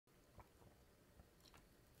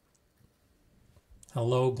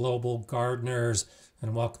Hello, global gardeners,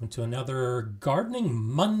 and welcome to another Gardening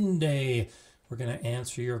Monday. We're going to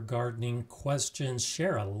answer your gardening questions,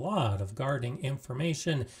 share a lot of gardening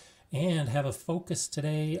information, and have a focus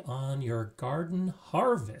today on your garden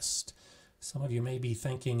harvest. Some of you may be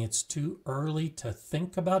thinking it's too early to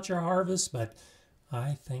think about your harvest, but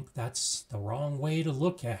I think that's the wrong way to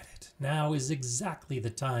look at it. Now is exactly the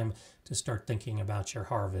time to start thinking about your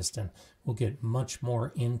harvest, and we'll get much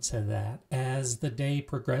more into that as the day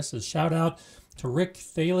progresses. Shout out to Rick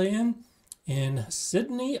Thalian in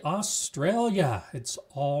Sydney, Australia. It's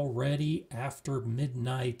already after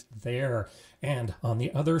midnight there. And on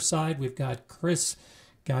the other side, we've got Chris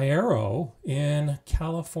Guerrero in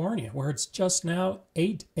California, where it's just now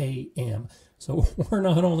 8 a.m. So we're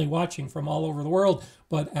not only watching from all over the world,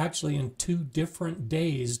 but actually in 2 different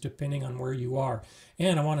days, depending on where you are.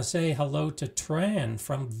 And I want to say hello to Tran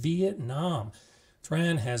from Vietnam.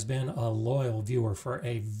 Tran has been a loyal viewer for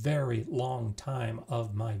a very long time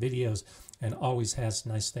of my videos and always has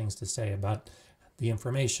nice things to say about the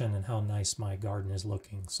information and how nice my garden is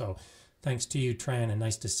looking. So thanks to you, Tran, and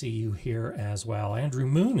nice to see you here as well. Andrew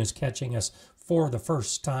Moon is catching us for the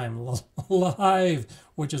first time live,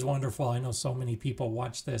 which is wonderful. I know so many people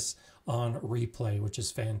watch this on replay, which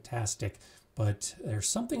is fantastic. But there's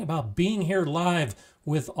something about being here live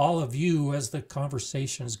with all of you as the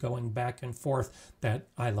conversation is going back and forth that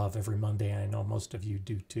I love every Monday. I know most of you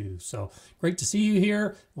do too. So great to see you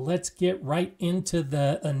here. Let's get right into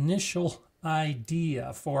the initial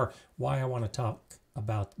idea for why I want to talk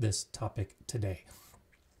about this topic today.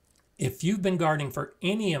 If you've been gardening for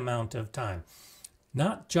any amount of time,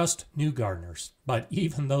 not just new gardeners, but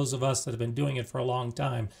even those of us that have been doing it for a long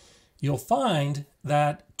time, you'll find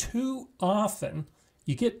that too often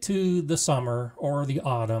you get to the summer or the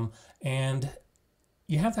autumn and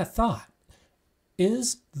you have that thought,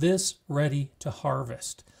 is this ready to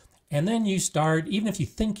harvest? And then you start, even if you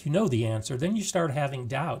think you know the answer, then you start having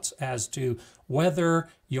doubts as to whether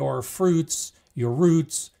your fruits, your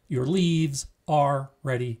roots, your leaves are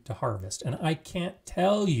ready to harvest. And I can't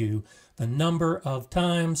tell you the number of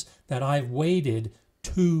times that I've waited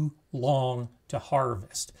too long to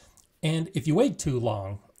harvest. And if you wait too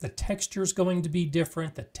long, the texture is going to be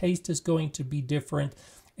different, the taste is going to be different,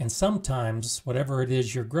 and sometimes whatever it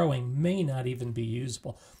is you're growing may not even be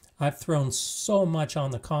usable. I've thrown so much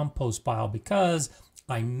on the compost pile because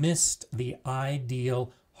I missed the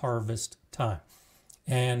ideal harvest time.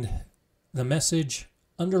 And the message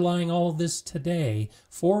underlying all of this today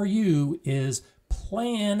for you is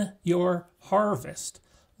plan your harvest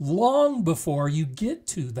long before you get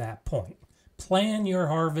to that point. Plan your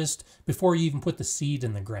harvest before you even put the seed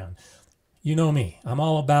in the ground. You know me, I'm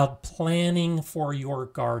all about planning for your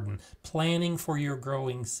garden, planning for your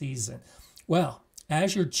growing season. Well,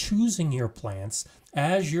 as you're choosing your plants,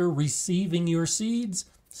 as you're receiving your seeds,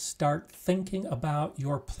 start thinking about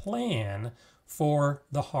your plan for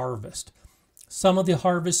the harvest. Some of the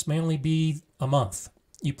harvests may only be a month.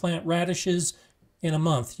 You plant radishes, in a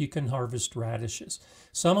month you can harvest radishes.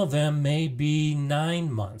 Some of them may be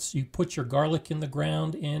 9 months. You put your garlic in the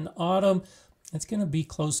ground in autumn, it's going to be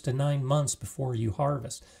close to 9 months before you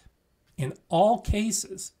harvest. In all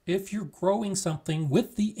cases, if you're growing something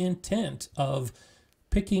with the intent of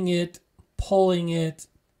picking it, pulling it,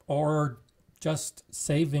 or just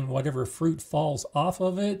saving whatever fruit falls off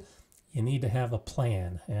of it, you need to have a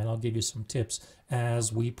plan, and I'll give you some tips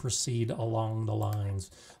as we proceed along the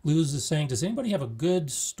lines. Luz is saying, does anybody have a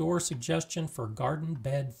good store suggestion for garden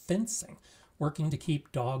bed fencing, working to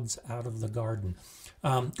keep dogs out of the garden?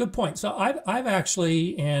 Good point. So I've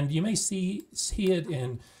actually, and you may see it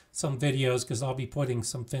in some videos because I'll be putting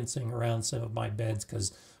some fencing around some of my beds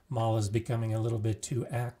because Mala's becoming a little bit too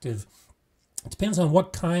active. It depends on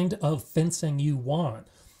what kind of fencing you want,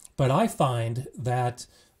 but I find that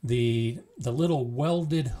the little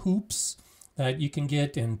welded hoops that you can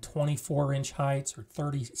get in 24-inch heights or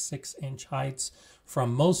 36-inch heights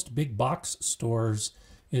from most big box stores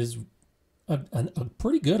is a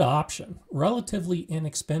pretty good option, relatively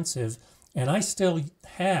inexpensive, and I still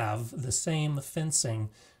have the same fencing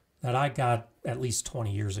that I got at least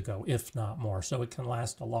 20 years ago, if not more, so it can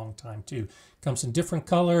last a long time too. Comes in different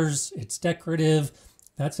colors, it's decorative.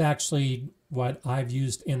 That's actually what I've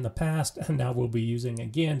used in the past and now we'll be using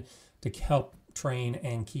again to help train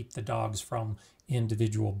and keep the dogs from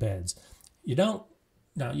individual beds. Now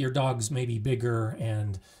your dogs may be bigger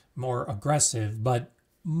and more aggressive, but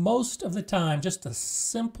most of the time just a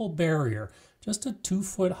simple barrier, just a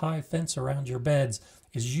 2-foot high fence around your beds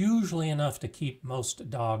is usually enough to keep most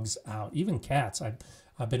dogs out. Even cats,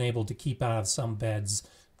 I've been able to keep out of some beds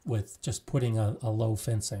with just putting a low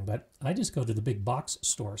fencing, but I just go to the big box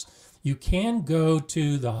stores. You can go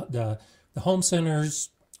to the home centers,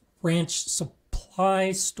 ranch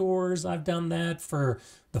supply stores. I've done that for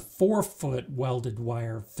the 4-foot welded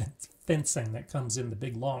wire fencing that comes in the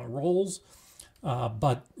big long rolls.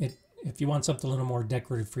 But if you want something a little more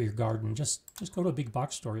decorative for your garden, just go to a big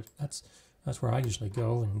box store. That's where I usually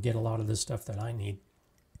go and get a lot of this stuff that I need.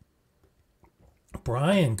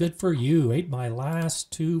 Brian, good for you. Ate my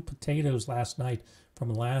last 2 potatoes last night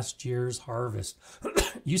from last year's harvest.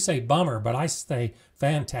 You say bummer, but I say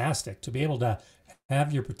fantastic. To be able to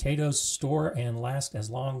have your potatoes store and last as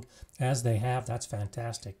long as they have, that's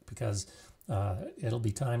fantastic, because it'll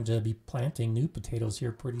be time to be planting new potatoes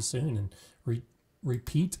here pretty soon and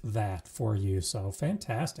repeat that for you. So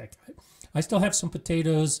fantastic. I still have some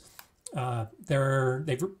potatoes. They're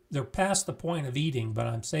past the point of eating, but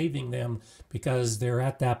I'm saving them because they're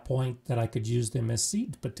at that point that I could use them as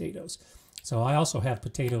seed potatoes. So I also have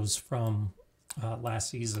potatoes from last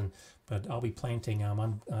season, but I'll be planting them.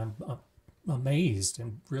 I'm amazed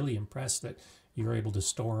and really impressed that you're able to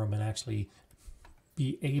store them and actually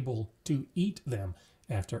be able to eat them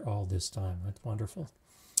after all this time. That's wonderful.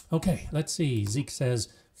 Okay, let's see. Zeke says,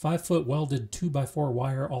 5-foot welded 2x4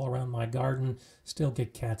 wire all around my garden. Still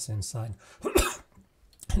get cats inside.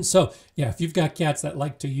 And so, yeah, if you've got cats that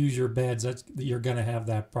like to use your beds, you're going to have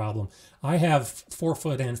that problem. I have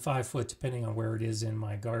 4-foot and 5-foot, depending on where it is in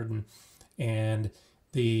my garden. And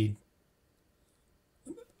it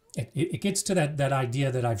gets to that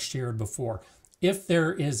idea that I've shared before. If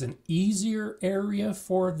there is an easier area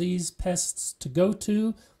for these pests to go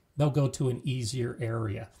to, they'll go to an easier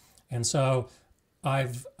area. And so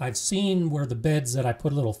I've seen where the beds that I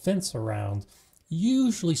put a little fence around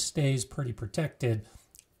usually stays pretty protected.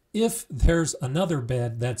 If there's another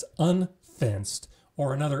bed that's unfenced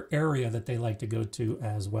or another area that they like to go to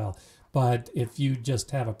as well. But if you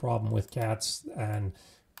just have a problem with cats and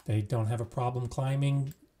they don't have a problem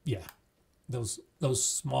climbing, yeah, those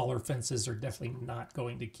smaller fences are definitely not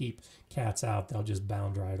going to keep cats out. They'll just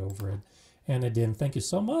bound right over it. And Adin, thank you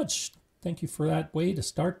so much. Thank you for that way to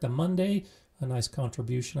start the Monday. A nice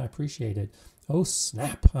contribution. I appreciate it. Oh,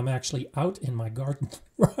 snap. I'm actually out in my garden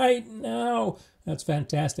right now. That's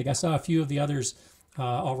fantastic. I saw a few of the others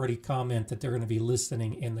already comment that they're going to be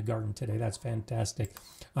listening in the garden today. That's fantastic.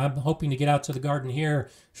 I'm hoping to get out to the garden here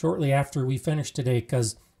shortly after we finish today,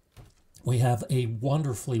 because we have a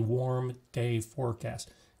wonderfully warm day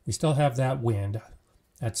forecast. We still have that wind.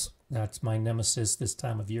 That's my nemesis this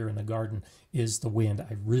time of year in the garden, is the wind.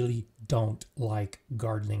 I really don't like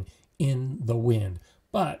gardening in the wind,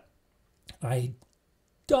 but I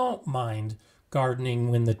don't mind gardening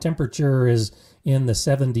when the temperature is in the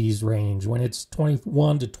 70s range, when it's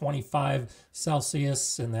 21 to 25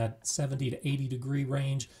 Celsius in that 70 to 80 degree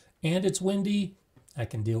range, and it's windy. I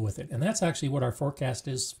can deal with it. And that's actually what our forecast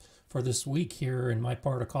is for this week here in my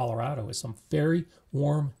part of Colorado, is some very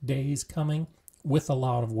warm days coming with a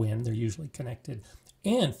lot of wind. They're usually connected.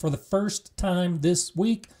 And for the first time this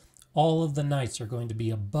week, all of the nights are going to be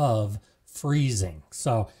above freezing.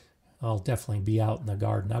 So I'll definitely be out in the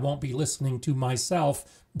garden. I won't be listening to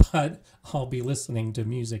myself, but I'll be listening to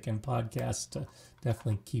music and podcasts to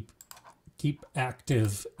definitely keep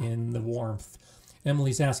active in the warmth.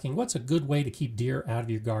 Emily's asking, what's a good way to keep deer out of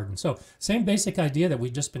your garden? So same basic idea that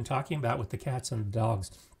we've just been talking about with the cats and the dogs.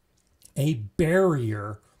 A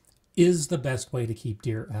barrier is the best way to keep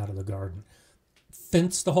deer out of the garden.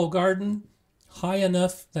 Fence the whole garden high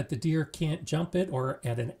enough that the deer can't jump it, or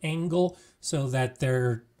at an angle so that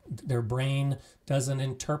their brain doesn't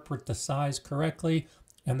interpret the size correctly,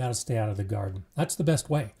 and that'll stay out of the garden. That's the best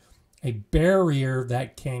way. A barrier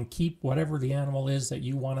that can keep whatever the animal is that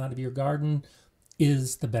you want out of your garden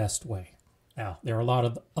is the best way. Now, there are a lot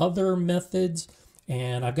of other methods,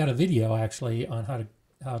 and I've got a video actually on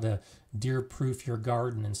how to deer-proof your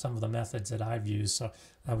garden and some of the methods that I've used, so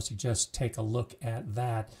I would suggest take a look at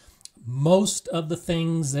that. Most of the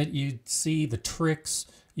things that you see, the tricks,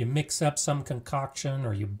 you mix up some concoction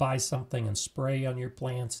or you buy something and spray on your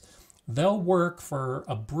plants, they'll work for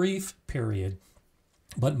a brief period,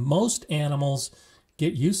 but most animals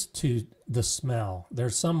get used to the smell.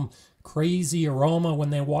 There's some crazy aroma when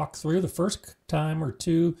they walk through. The first time or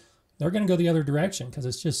two, they're going to go the other direction because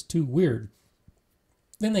it's just too weird.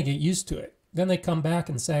 Then they get used to it. Then they come back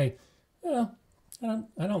and say, well,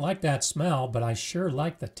 I don't like that smell, but I sure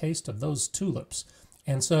like the taste of those tulips.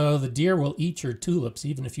 And so the deer will eat your tulips,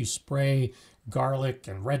 even if you spray garlic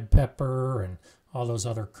and red pepper and all those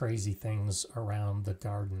other crazy things around the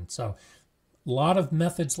garden. So a lot of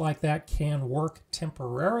methods like that can work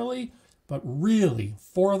temporarily, But really,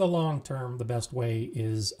 for the long term, the best way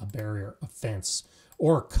is a barrier, a fence,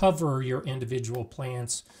 or cover your individual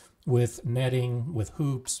plants with netting, with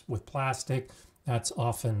hoops, with plastic. That's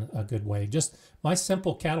often a good way. Just my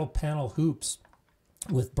simple cattle panel hoops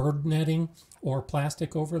with bird netting or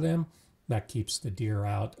plastic over them, that keeps the deer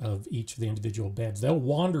out of each of the individual beds. They'll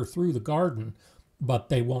wander through the garden, but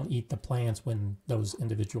they won't eat the plants when those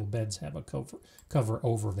individual beds have a cover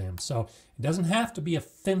over them. So it doesn't have to be a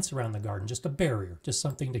fence around the garden, just a barrier, just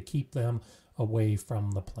something to keep them away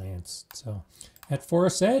from the plants. So at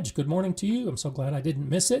Forest Edge, good morning to you. I'm so glad I didn't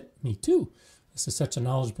miss it. Me too. This is such a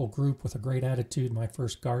knowledgeable group with a great attitude. My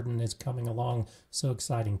first garden is coming along. So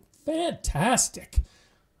exciting. Fantastic.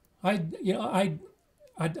 I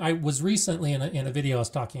was recently in a video, I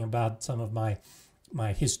was talking about some of my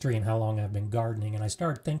history and how long I've been gardening, and I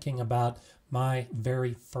started thinking about my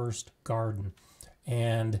very first garden,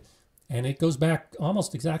 and it goes back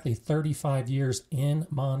almost exactly 35 years in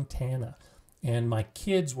Montana, and my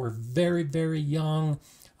kids were very, very young.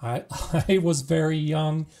 I was very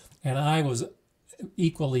young, and I was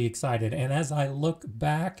equally excited. And as I look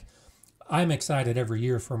back, I'm excited every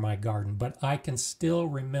year for my garden, but I can still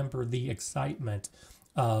remember the excitement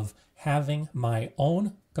of having my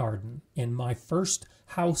own garden in my first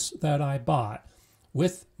house that I bought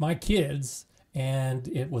with my kids, and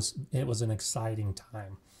it was an exciting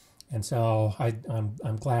time. And so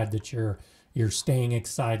I'm glad that you're staying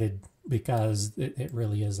excited, because it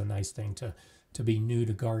really is a nice thing to be new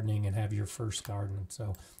to gardening and have your first garden.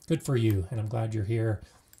 So good for you, and I'm glad you're here.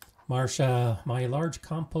 Marcia, my large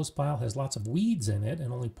compost pile has lots of weeds in it,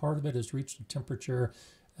 and only part of it has reached a temperature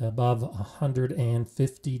above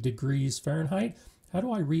 150 degrees Fahrenheit. How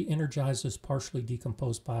do I re-energize this partially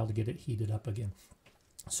decomposed pile to get it heated up again?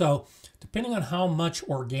 So depending on how much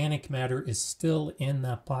organic matter is still in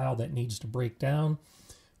that pile that needs to break down,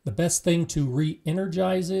 the best thing to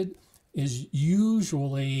re-energize it is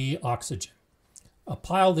usually oxygen. A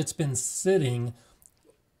pile that's been sitting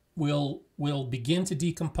will begin to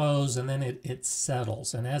decompose, and then it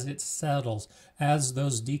settles. And as it settles, as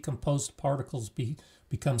those decomposed particles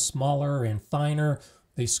become smaller and finer,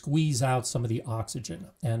 they squeeze out some of the oxygen.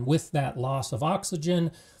 And with that loss of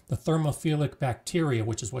oxygen, the thermophilic bacteria,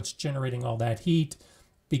 which is what's generating all that heat,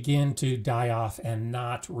 begin to die off and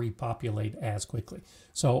not repopulate as quickly.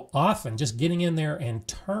 So often just getting in there and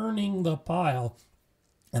turning the pile,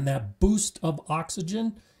 and that boost of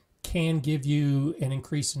oxygen can give you an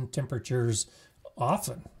increase in temperatures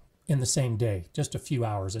often in the same day, just a few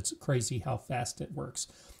hours. It's crazy how fast it works.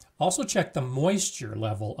 Also check the moisture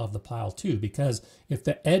level of the pile too, because if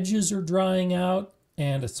the edges are drying out,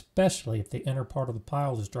 and especially if the inner part of the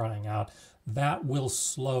pile is drying out, that will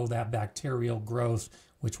slow that bacterial growth,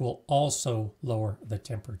 which will also lower the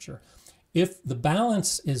temperature. If the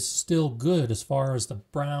balance is still good as far as the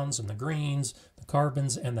browns and the greens, the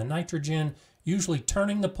carbons and the nitrogen, usually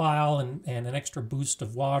turning the pile and an extra boost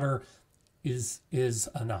of water is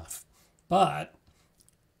enough. But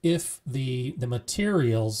if the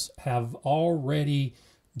materials have already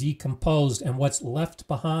decomposed and what's left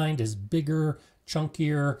behind is bigger,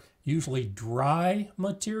 chunkier, usually dry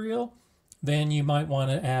material, then you might want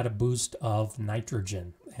to add a boost of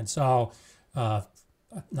nitrogen. And so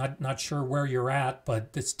not sure where you're at,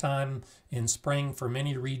 but this time in spring for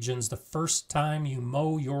many regions, the first time you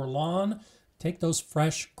mow your lawn, take those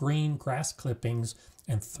fresh green grass clippings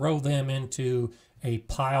and throw them into a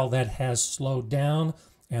pile that has slowed down,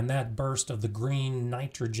 and that burst of the green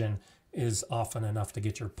nitrogen is often enough to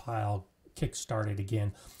get your pile kick-started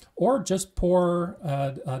again. Or just pour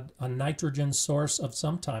a nitrogen source of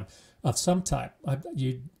some type.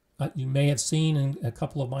 You may have seen in a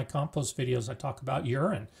couple of my compost videos, I talk about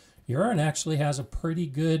urine. Urine actually has a pretty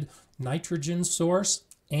good nitrogen source,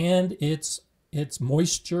 and it's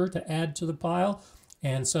moisture to add to the pile.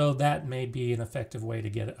 And so that may be an effective way to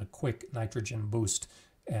get a quick nitrogen boost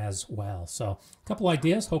as well. So a couple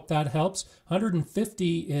ideas, hope that helps.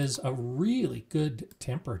 150 is a really good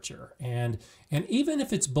temperature. And even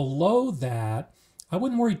if it's below that, I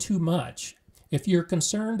wouldn't worry too much. If you're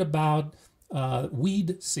concerned about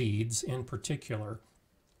weed seeds in particular,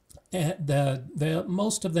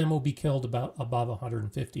 most of them will be killed about above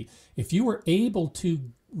 150. If you were able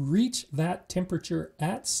to reach that temperature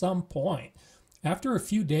at some point, after a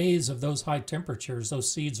few days of those high temperatures,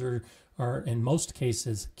 those seeds are in most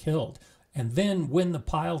cases killed. And then when the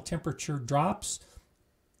pile temperature drops,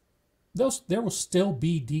 there will still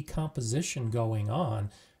be decomposition going on.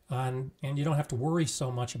 And you don't have to worry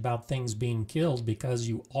so much about things being killed, because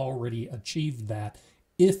you already achieved that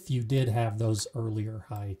if you did have those earlier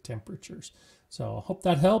high temperatures. So I hope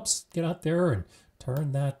that helps. Get out there and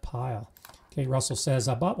Turn that pile. Okay, Russell says,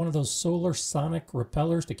 I bought one of those solar sonic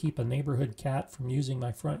repellers to keep a neighborhood cat from using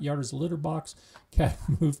my front yard as a litter box. Cat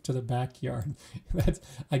moved to the backyard.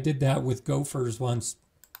 I did that with gophers once,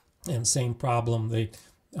 and same problem.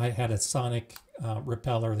 I had a sonic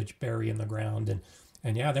repeller that you bury in the ground,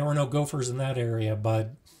 and yeah, there were no gophers in that area,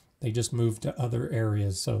 but they just moved to other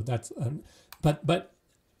areas. So that's, but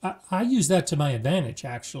I use that to my advantage,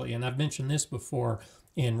 actually, and I've mentioned this before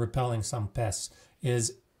in repelling some pests,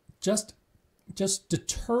 is just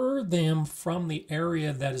deter them from the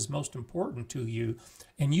area that is most important to you,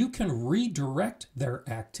 and you can redirect their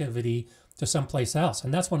activity to someplace else.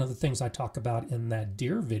 And that's one of the things I talk about in that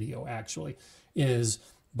deer video, actually, is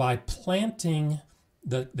by planting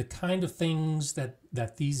the kind of things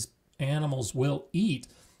that these animals will eat.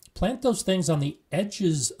 Plant those things on the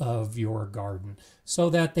edges of your garden so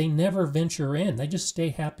that they never venture in. They just stay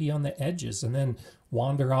happy on the edges and then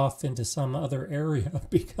wander off into some other area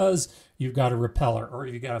because you've got a repeller, or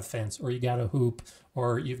you've got a fence, or you got a hoop,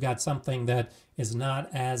 or you've got something that is not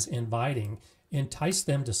as inviting. Entice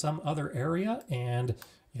them to some other area, and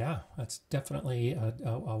yeah, that's definitely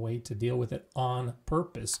a way to deal with it on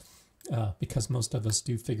purpose, because most of us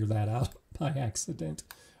do figure that out by accident.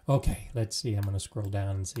 Okay, let's see. I'm going to scroll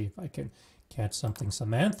down and see if I can catch something.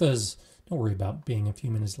 Samantha's, don't worry about being a few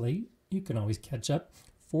minutes late. You can always catch up.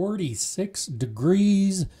 46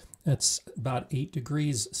 degrees. That's about 8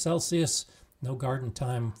 degrees Celsius. No garden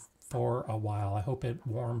time for a while. I hope it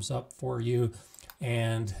warms up for you.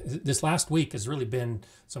 And this last week has really been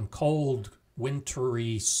some cold,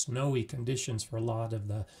 wintry, snowy conditions for a lot of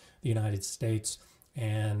the United States.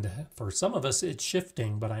 And for some of us, it's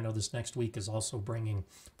shifting, but I know this next week is also bringing,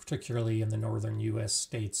 particularly in the northern U.S.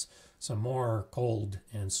 states, some more cold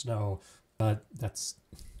and snow. But that's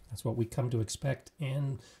what we come to expect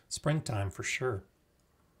in springtime for sure.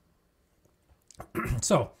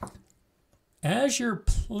 So, as you're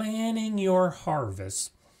planning your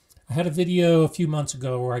harvest, I had a video a few months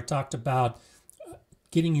ago where I talked about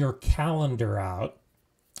getting your calendar out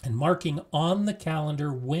and marking on the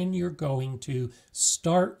calendar when you're going to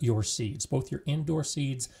start your seeds, both your indoor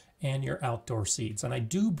seeds and your outdoor seeds. And I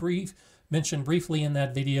do mention briefly in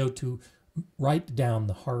that video to write down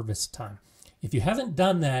the harvest time. If you haven't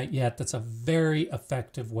done that yet, that's a very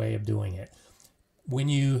effective way of doing it. When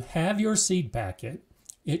you have your seed packet,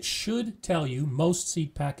 it should tell you, most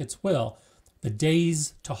seed packets will, the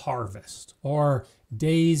days to harvest or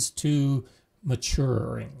days to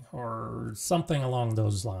maturing or something along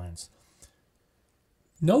those lines.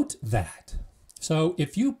 Note that. So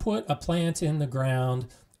if you put a plant in the ground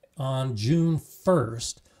on June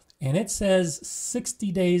 1st and it says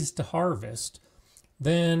 60 days to harvest,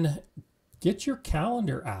 then get your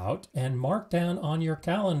calendar out and mark down on your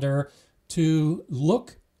calendar to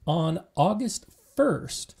look on August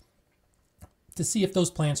 1st to see if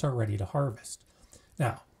those plants are ready to harvest.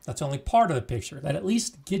 Now, that's only part of the picture. That at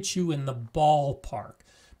least gets you in the ballpark,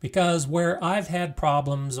 because where I've had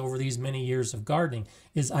problems over these many years of gardening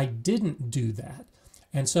is I didn't do that.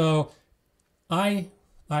 And so I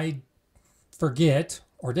forget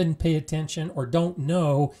or didn't pay attention or don't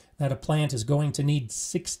know that a plant is going to need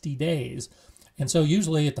 60 days. And so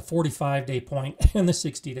usually at the 45-day point and the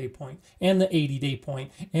 60-day point and the 80-day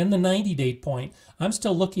point and the 90-day point, I'm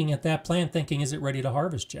still looking at that plant thinking, is it ready to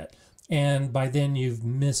harvest yet? And by then you've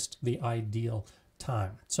missed the ideal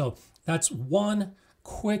time. So that's one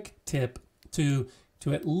quick tip to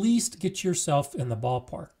at least get yourself in the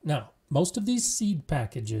ballpark. Now, most of these seed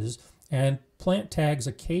packages and plant tags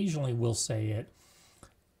occasionally will say it.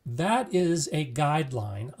 That is a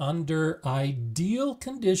guideline under ideal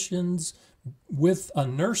conditions with a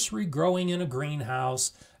nursery growing in a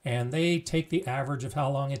greenhouse, and they take the average of how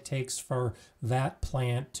long it takes for that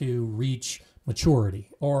plant to reach maturity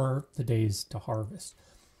or the days to harvest.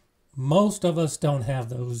 Most of us don't have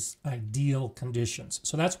those ideal conditions.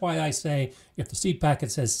 So that's why I say if the seed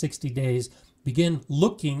packet says 60 days, begin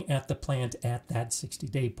looking at the plant at that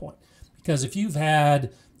 60-day point. Because if you've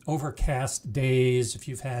had overcast days, if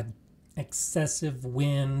you've had excessive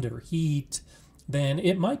wind or heat, then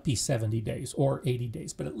it might be 70 days or 80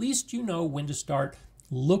 days. But at least you know when to start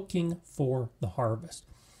looking for the harvest.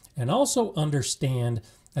 And also understand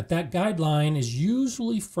that that guideline is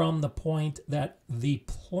usually from the point that the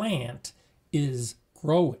plant is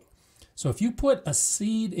growing. So if you put a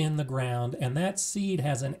seed in the ground and that seed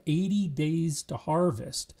has an 80 days to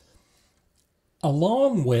harvest,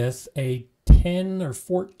 along with a 10 or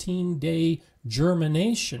 14 day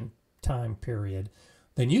germination time period,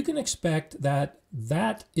 then you can expect that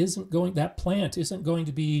that plant isn't going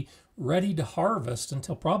to be ready to harvest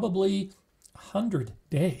until probably 100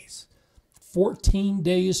 days. 14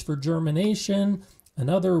 days for germination,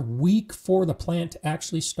 another week for the plant to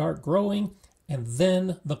actually start growing, and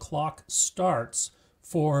then the clock starts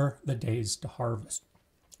for the days to harvest.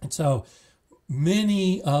 And so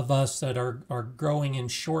many of us that are growing in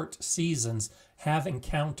short seasons have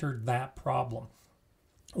encountered that problem,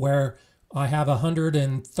 where I have a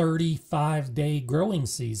 135-day growing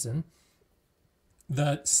season.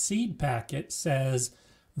 The seed packet says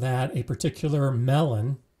that a particular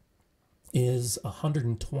melon is a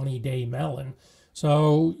 120-day melon.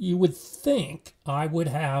 So you would think I would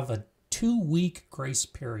have a 2-week grace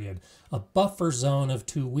period, a buffer zone of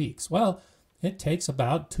 2 weeks. Well, it takes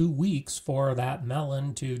about 2 weeks for that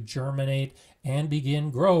melon to germinate and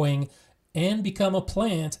begin growing and become a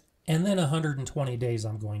plant, and then 120 days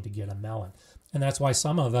I'm going to get a melon. And that's why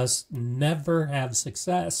some of us never have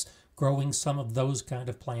success growing some of those kind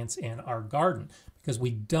of plants in our garden, because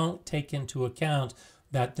we don't take into account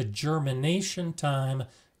that the germination time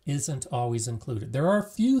isn't always included. There are a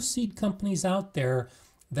few seed companies out there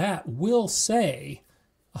that will say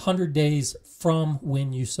 100 days from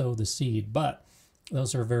when you sow the seed, but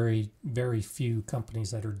those are very, very few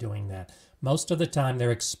companies that are doing that. Most of the time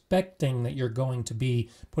they're expecting that you're going to be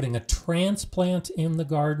putting a transplant in the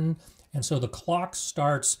garden, and so the clock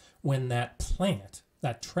starts when that plant,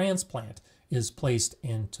 that transplant, is placed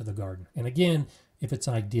into the garden. And again, if it's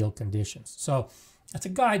ideal conditions. So that's a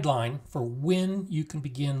guideline for when you can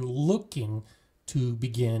begin looking to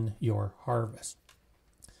begin your harvest.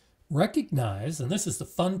 Recognize, and this is the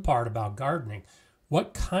fun part about gardening,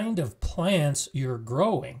 what kind of plants you're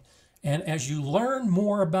growing. And as you learn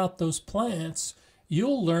more about those plants,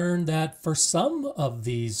 you'll learn that for some of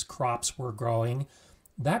these crops we're growing,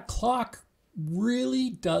 that clock really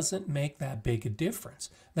doesn't make that big a difference.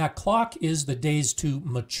 That clock is the days to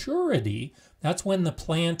maturity. That's when the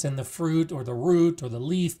plant and the fruit or the root or the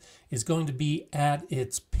leaf is going to be at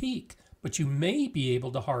its peak. But you may be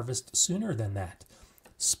able to harvest sooner than that.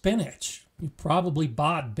 Spinach. You probably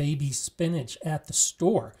bought baby spinach at the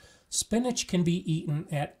store. Spinach can be eaten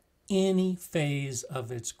at any phase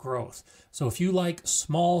of its growth. So if you like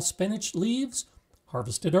small spinach leaves,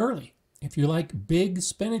 harvest it early. If you like big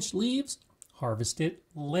spinach leaves, harvest it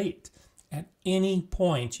late. At any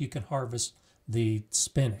point you can harvest the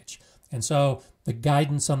spinach. And so the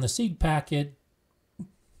guidance on the seed packet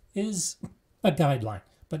is a guideline,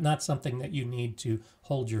 but not something that you need to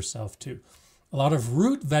hold yourself to. A lot of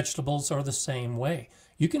root vegetables are the same way.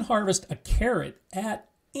 You can harvest a carrot at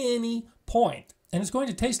any point, and it's going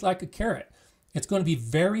to taste like a carrot. It's going to be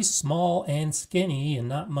very small and skinny and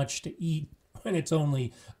not much to eat when it's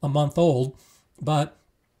only a month old, but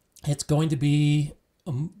it's going to be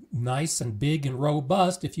nice and big and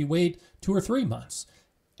robust if you wait 2 or 3 months.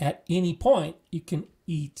 At any point, you can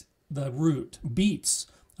eat the root. Beets,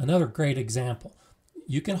 another great example.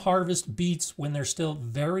 You can harvest beets when they're still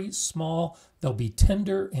very small. They'll be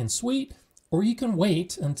tender and sweet, or you can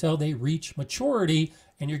wait until they reach maturity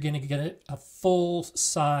and you're going to get a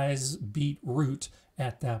full-size beetroot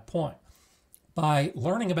at that point. By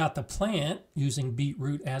learning about the plant, using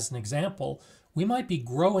beetroot as an example, we might be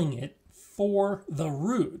growing it for the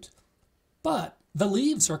root, but the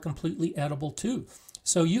leaves are completely edible too.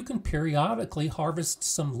 So you can periodically harvest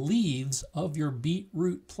some leaves of your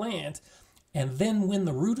beetroot plant, and then when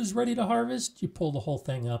the root is ready to harvest, you pull the whole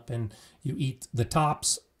thing up and you eat the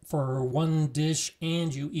tops for one dish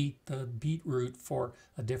and you eat the beetroot for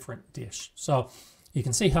a different dish. So you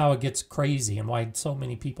can see how it gets crazy and why so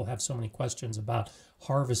many people have so many questions about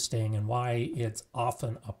harvesting and why it's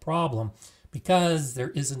often a problem, because there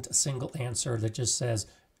isn't a single answer that just says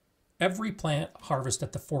every plant harvest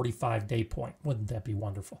at the 45-day point. Wouldn't that be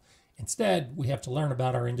wonderful? Instead, we have to learn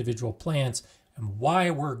about our individual plants and why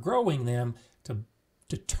we're growing them to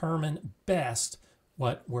determine best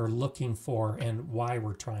what we're looking for and why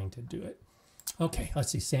we're trying to do it. Okay,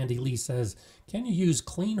 let's see. Sandy Lee says, can you use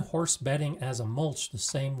clean horse bedding as a mulch the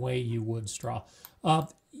same way you would straw?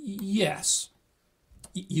 Yes,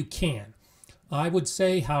 you can. I would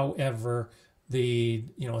say, however,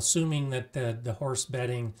 assuming that the horse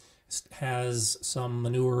bedding has some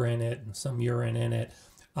manure in it and some urine in it,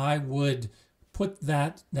 I would put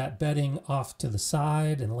that bedding off to the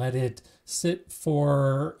side and let it sit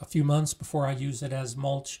for a few months before I use it as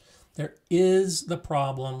mulch. There is the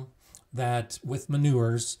problem that with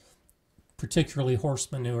manures, particularly horse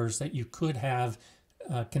manures, that you could have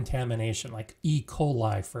contamination, like E.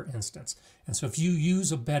 coli, for instance. And so if you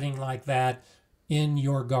use a bedding like that in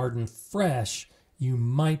your garden fresh, you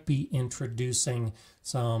might be introducing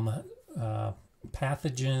some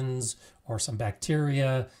pathogens or some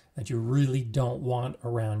bacteria that you really don't want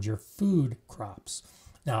around your food crops.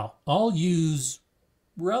 Now, I'll use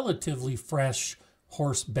relatively fresh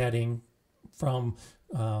horse bedding from,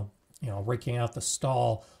 raking out the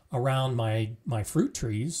stall around my fruit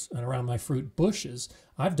trees and around my fruit bushes.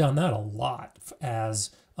 I've done that a lot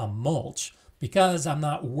as a mulch because I'm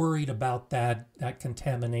not worried about that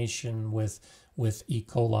contamination with E.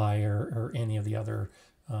 coli or any of the other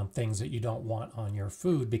things that you don't want on your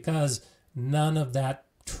food, because none of that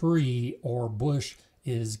tree or bush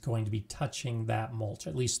is going to be touching that mulch,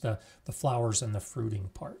 at least the flowers and the fruiting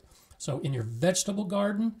part. So in your vegetable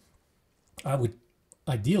garden, I would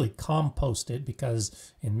ideally compost it,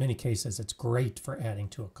 because in many cases it's great for adding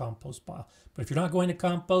to a compost pile. But if you're not going to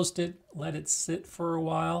compost it, let it sit for a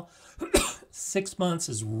while. 6 months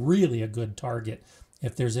is really a good target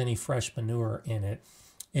if there's any fresh manure in it.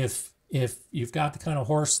 If you've got the kind of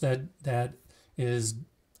horse that is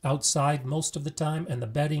outside most of the time and the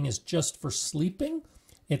bedding is just for sleeping,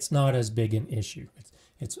 it's not as big an issue.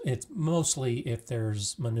 It's mostly if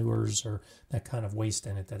there's manures or that kind of waste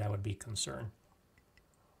in it that I would be concerned.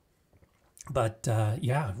 But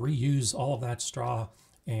yeah, reuse all of that straw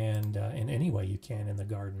and in any way you can in the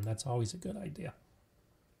garden. That's always a good idea.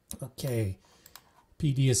 Okay,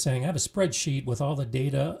 PD is saying, I have a spreadsheet with all the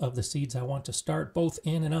data of the seeds I want to start both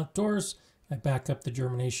in and outdoors. I back up the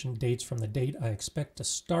germination dates from the date I expect to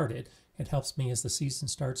start it. It helps me as the season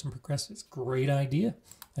starts and progresses. Great idea.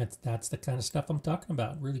 That's the kind of stuff I'm talking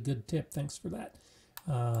about. Really good tip. Thanks for that.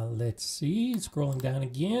 Let's see. Scrolling down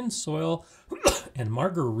again. Soil and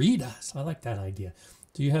margaritas. I like that idea.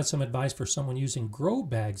 Do you have some advice for someone using grow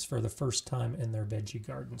bags for the first time in their veggie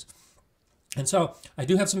gardens? And so I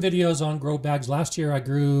do have some videos on grow bags. Last year I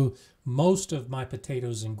grew most of my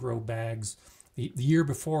potatoes in grow bags. The year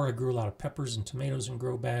before I grew a lot of peppers and tomatoes in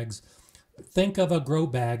grow bags. Think of a grow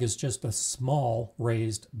bag as just a small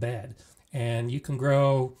raised bed, and you can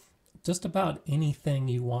grow just about anything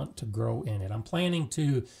you want to grow in it. I'm planning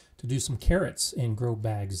to do some carrots in grow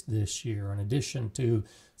bags this year in addition to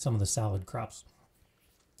some of the salad crops.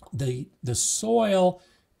 The soil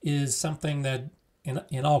is something that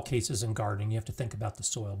in all cases in gardening you have to think about the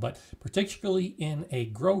soil, but particularly in a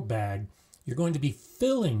grow bag you're going to be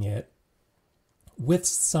filling it with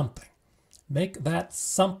something. Make that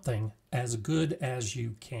something as good as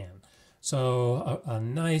you can. So a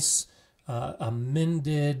nice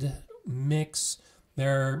amended mix.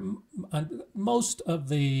 Most of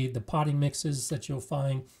the potting mixes that you'll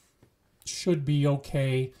find should be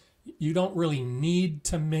okay. You don't really need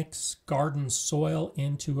to mix garden soil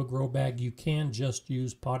into a grow bag. You can just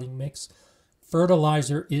use potting mix.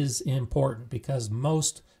 Fertilizer is important because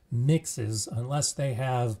most mixes, unless they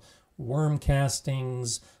have worm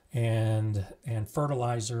castings and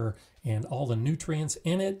fertilizer and all the nutrients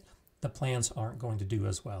in it, the plants aren't going to do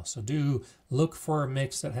as well. So do look for a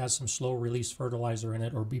mix that has some slow release fertilizer in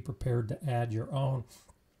it, or be prepared to add your own.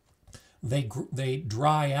 They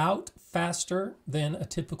dry out faster than a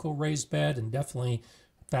typical raised bed, and definitely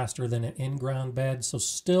faster than an in-ground bed. So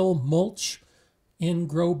still mulch in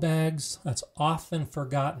grow bags. That's often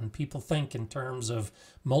forgotten. People think in terms of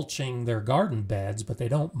mulching their garden beds, but they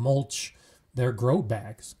don't mulch their grow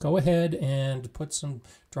bags. Go ahead and put some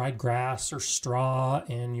dried grass or straw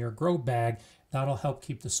in your grow bag. That'll help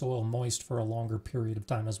keep the soil moist for a longer period of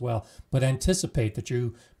time as well. But anticipate that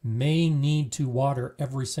you may need to water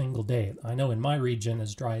every single day. I know in my region,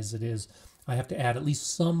 as dry as it is, I have to add at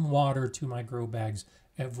least some water to my grow bags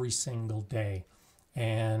every single day.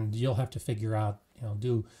 And you'll have to figure out,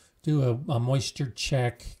 do a moisture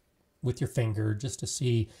check with your finger just to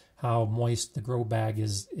see how moist the grow bag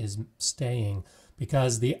is staying,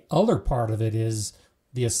 because the other part of it is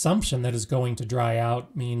the assumption that it's going to dry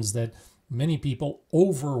out means that many people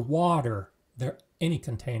overwater any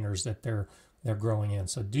containers that they're growing in.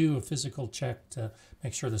 So do a physical check to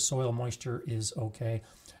make sure the soil moisture is okay.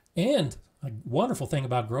 And a wonderful thing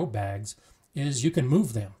about grow bags is you can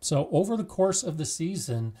move them. So over the course of the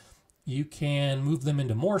season, you can move them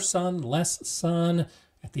into more sun, less sun.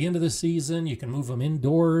 At the end of the season, you can move them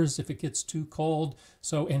indoors if it gets too cold.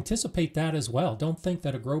 So anticipate that as well. Don't think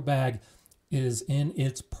that a grow bag is in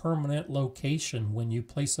its permanent location when you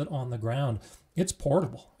place it on the ground. It's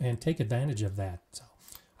portable, and take advantage of that. So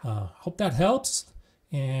hope that helps,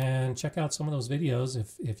 and check out some of those videos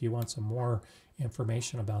if you want some more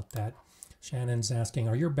information about that. Shannon's asking,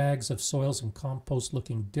 are your bags of soils and compost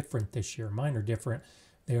looking different this year? Mine are different.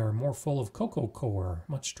 They are more full of cocoa coir,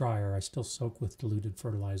 much drier. I still soak with diluted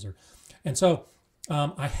fertilizer. And so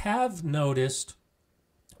I have noticed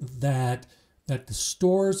that the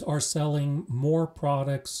stores are selling more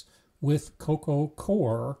products with cocoa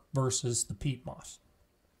coir versus the peat moss.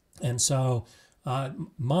 And so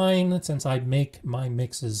Mine, since I make my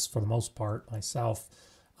mixes for the most part myself,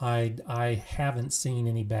 I haven't seen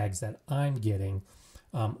any bags that I'm getting.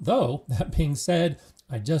 Though, that being said,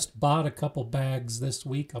 I just bought a couple bags this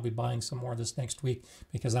week. I'll be buying some more this next week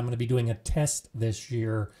because I'm going to be doing a test this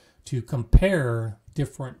year to compare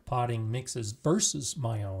different potting mixes versus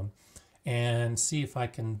my own and see if I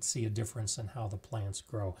can see a difference in how the plants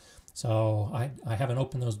grow. So I haven't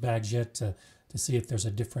opened those bags yet to see if there's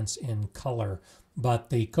a difference in color. But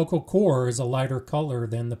the Cocoa Core is a lighter color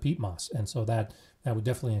than the peat moss, and so that would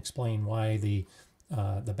definitely explain why the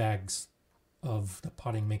bags of the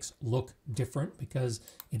potting mix look different, because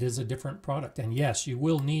it is a different product. And yes, you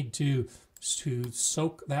will need to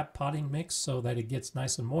soak that potting mix so that it gets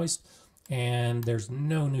nice and moist, and there's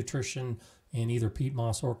no nutrition in either peat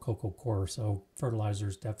moss or Cocoa Core, so fertilizer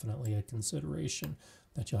is definitely a consideration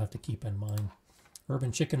that you'll have to keep in mind.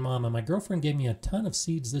 Urban Chicken Mama, my girlfriend gave me a ton of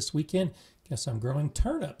seeds this weekend. Guess I'm growing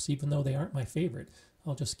turnips, even though they aren't my favorite.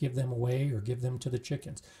 I'll just give them away or give them to the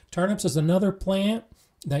chickens. Turnips is another plant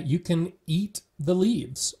that you can eat the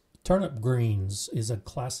leaves. Turnip greens is a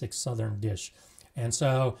classic southern dish. And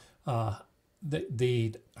so I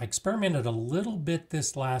experimented a little bit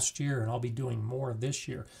this last year, and I'll be doing more this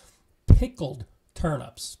year. Pickled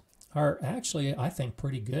turnips are actually, I think,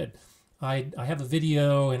 pretty good. I have a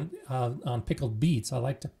video on pickled beets. I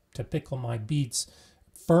like to pickle my beets.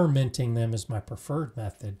 Fermenting them is my preferred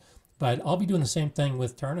method. But I'll be doing the same thing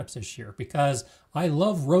with turnips this year because I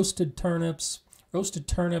love roasted turnips,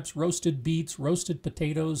 roasted beets, roasted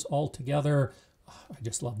potatoes all together. I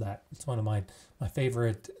just love that. It's one of my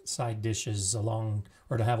favorite side dishes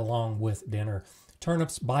to have along with dinner.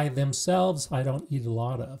 Turnips by themselves, I don't eat a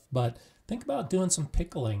lot of, but think about doing some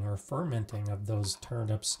pickling or fermenting of those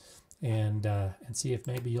turnips and see if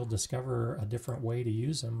maybe you'll discover a different way to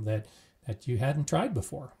use them that you hadn't tried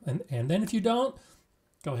before. And then if you don't,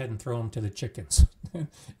 go ahead and throw them to the chickens.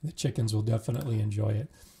 The chickens will definitely enjoy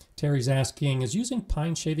it. Terry's asking, is using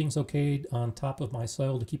pine shavings okay on top of my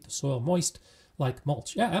soil to keep the soil moist like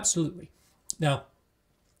mulch? Yeah, absolutely. Now,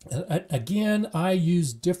 again, I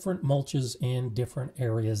use different mulches in different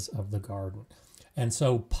areas of the garden. And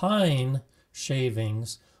so pine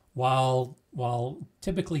shavings, while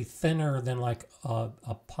typically thinner than like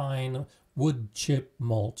a pine wood chip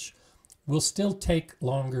mulch, will still take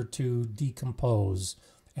longer to decompose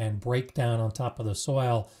and break down on top of the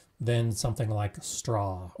soil than something like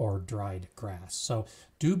straw or dried grass. So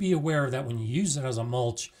do be aware that when you use it as a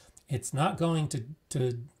mulch, it's not going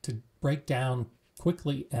to break down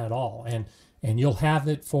quickly at all. And you'll have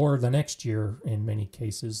it for the next year in many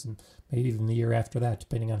cases, and maybe even the year after that,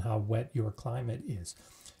 depending on how wet your climate is.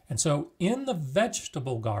 And so in the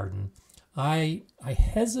vegetable garden, I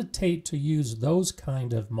hesitate to use those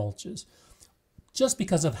kind of mulches just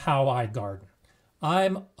because of how I garden.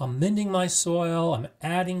 I'm amending my soil, I'm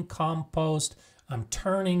adding compost, I'm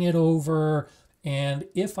turning it over, and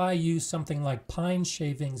if I use something like pine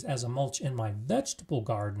shavings as a mulch in my vegetable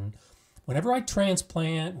garden, whenever I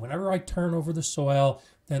transplant, whenever I turn over the soil,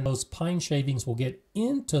 then those pine shavings will get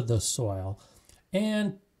into the soil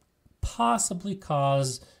and possibly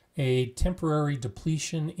cause a temporary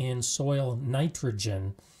depletion in soil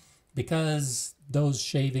nitrogen, because those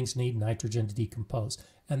shavings need nitrogen to decompose.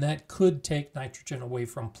 And that could take nitrogen away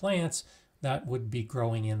from plants that would be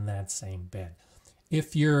growing in that same bed.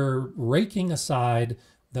 If you're raking aside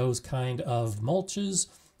those kind of mulches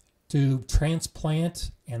to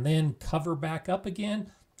transplant and then cover back up again,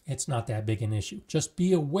 it's not that big an issue. Just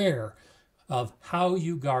be aware of how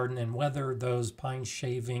you garden and whether those pine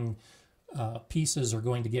shaving pieces are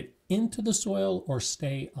going to get into the soil or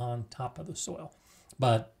stay on top of the soil.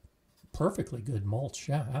 But perfectly good mulch,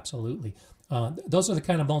 yeah, absolutely. Those are the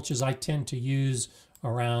kind of mulches I tend to use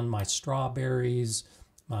around my strawberries,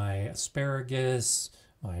 my asparagus,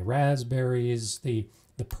 my raspberries, the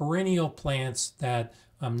perennial plants that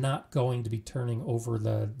I'm not going to be turning over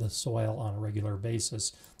the soil on a regular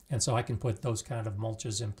basis. And so I can put those kind of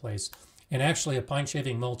mulches in place. And actually a pine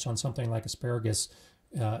shaving mulch on something like asparagus,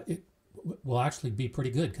 it will actually be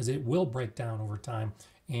pretty good because it will break down over time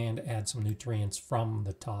and add some nutrients from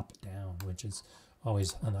the top down, which is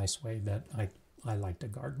always a nice way that I like to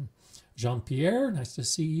garden. Jean-Pierre, nice to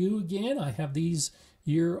see you again. I have these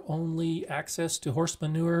year-only access to horse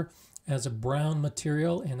manure as a brown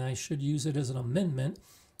material, and I should use it as an amendment,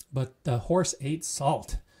 but the horse ate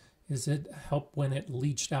salt. Is it help when it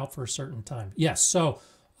leached out for a certain time? Yes, so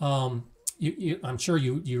I'm sure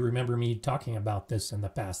you remember me talking about this in the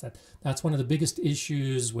past. That's one of the biggest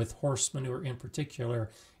issues with horse manure in particular.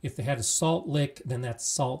 If they had a salt lick, then that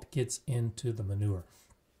salt gets into the manure.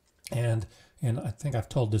 And And I think I've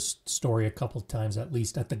told this story a couple of times, at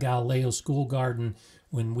least at the Galileo School Garden,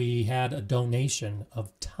 when we had a donation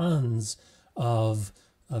of tons of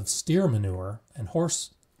steer manure and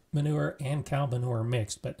horse manure and cow manure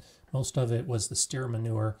mixed, but most of it was the steer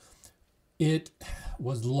manure. It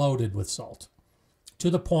was loaded with salt to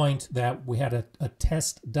the point that we had a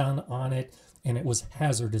test done on it, and it was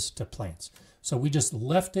hazardous to plants. So we just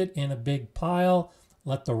left it in a big pile,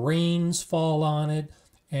 let the rains fall on it,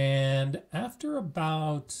 and after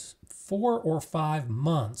about 4 or 5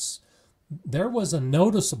 months, there was a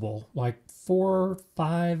noticeable, like 4 or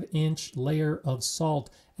 5 inch layer of salt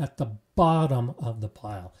at the bottom of the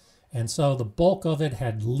pile. And so the bulk of it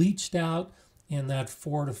had leached out in that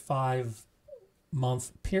 4 to 5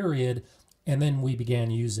 month period, and then we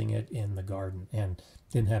began using it in the garden and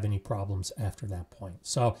didn't have any problems after that point.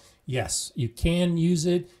 So yes, you can use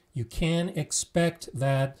it. You can expect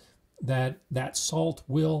that salt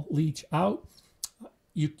will leach out.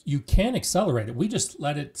 You can accelerate it. We just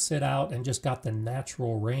let it sit out and just got the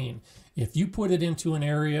natural rain. If you put it into an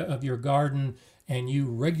area of your garden and you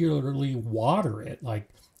regularly water it, like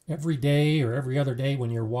every day or every other day when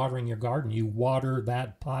you're watering your garden, you water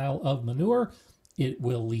that pile of manure, it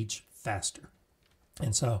will leach faster.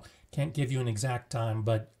 And so can't give you an exact time,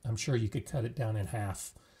 but I'm sure you could cut it down in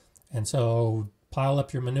half. And so pile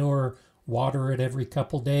up your manure, water it every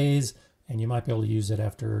couple days, and you might be able to use it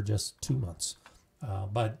after just 2 months.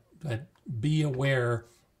 But be aware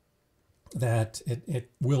that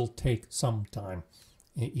it will take some time,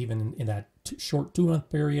 even in that short 2-month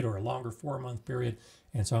period or a longer 4-month period.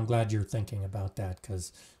 And so I'm glad you're thinking about that,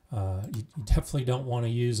 because you definitely don't want to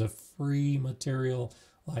use a free material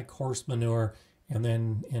like horse manure and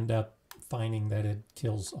then end up finding that it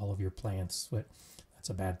kills all of your plants. But that's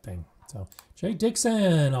a bad thing. So Jay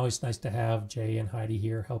Dixon, always nice to have Jay and Heidi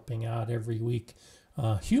here helping out every week.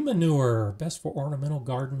 Humanure, best for ornamental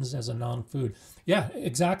gardens as a non-food. Yeah,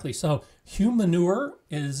 exactly. So humanure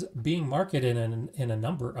is being marketed in a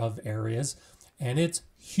number of areas, and it's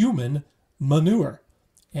human manure.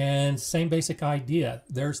 And same basic idea.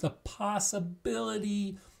 There's the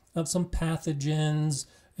possibility of some pathogens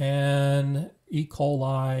and E.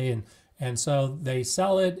 coli, and so they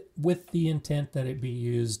sell it with the intent that it be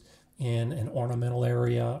used in an ornamental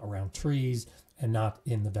area around trees and not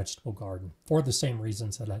in the vegetable garden, for the same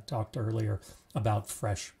reasons that I talked earlier about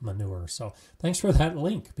fresh manure. So thanks for that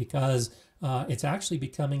link, because it's actually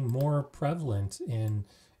becoming more prevalent in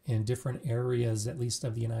different areas, at least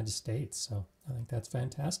of the United States. So I think that's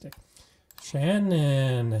fantastic.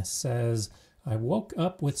 Shannon says, I woke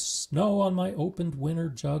up with snow on my opened winter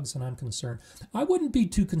jugs and I'm concerned. I wouldn't be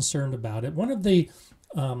too concerned about it. One of the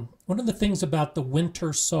things about the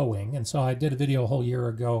winter sowing, and so I did a video a whole year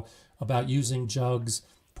ago about using jugs,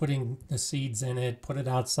 putting the seeds in it, put it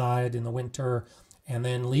outside in the winter, and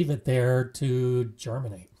then leave it there to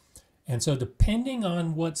germinate. And so depending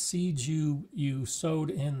on what seeds you sowed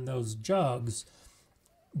in those jugs,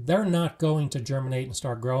 they're not going to germinate and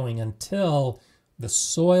start growing until the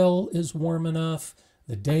soil is warm enough,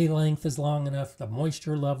 the day length is long enough, the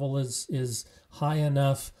moisture level is high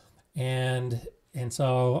enough, and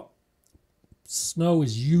so snow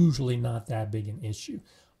is usually not that big an issue.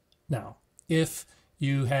 Now, if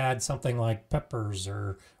you had something like peppers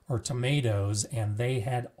or tomatoes and they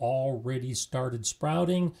had already started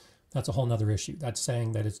sprouting, that's a whole nother issue. That's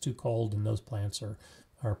saying that it's too cold and those plants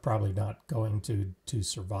are probably not going to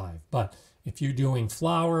survive. But if you're doing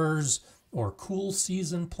flowers or cool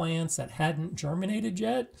season plants that hadn't germinated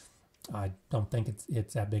yet, I don't think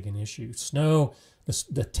it's that big an issue. Snow,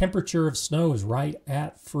 the temperature of snow is right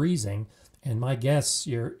at freezing, and my guess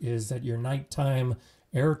is that your nighttime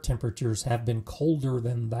air temperatures have been colder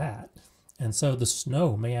than that. And so the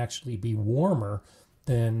snow may actually be warmer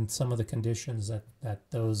than some of the conditions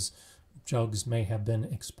that those jugs may have been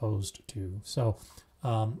exposed to. So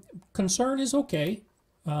concern is okay.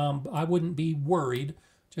 I wouldn't be worried.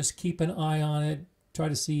 Just keep an eye on it. Try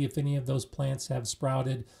to see if any of those plants have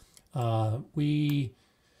sprouted. We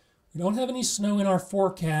don't have any snow in our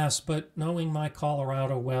forecast, but knowing my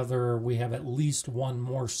Colorado weather, we have at least one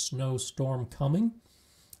more snowstorm coming.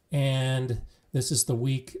 And this is the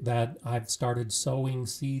week that I've started sowing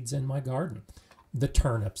seeds in my garden. The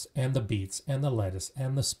turnips and the beets and the lettuce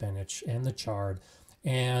and the spinach and the chard.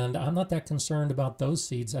 And I'm not that concerned about those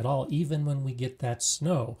seeds at all, even when we get that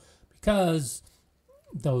snow, because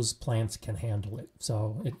those plants can handle it.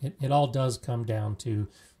 So it all does come down to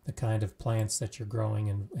the kind of plants that you're growing,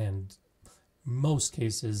 and most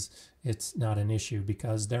cases it's not an issue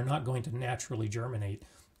because they're not going to naturally germinate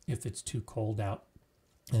if it's too cold out.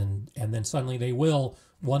 and then suddenly they will.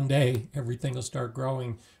 One day everything will start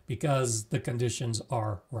growing because the conditions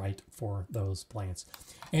are right for those plants.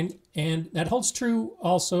 And that holds true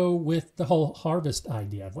also with the whole harvest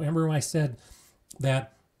idea. Remember when I said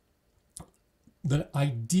that the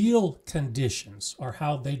ideal conditions are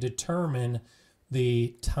how they determine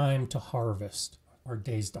the time to harvest, or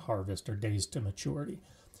days to harvest, or days to maturity.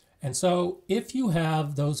 And so if you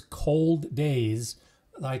have those cold days,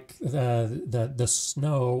 like the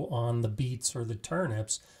snow on the beets or the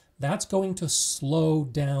turnips, that's going to slow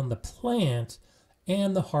down the plant,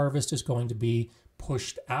 and the harvest is going to be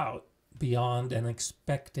pushed out beyond an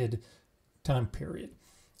expected time period.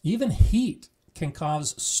 Even heat can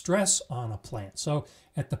cause stress on a plant. So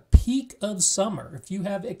at the peak of summer, if you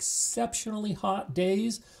have exceptionally hot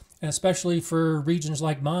days, and especially for regions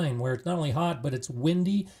like mine where it's not only hot but it's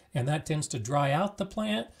windy, and that tends to dry out the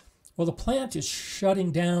plant, well, the plant is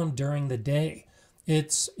shutting down during the day.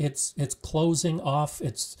 It's closing off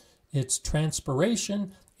its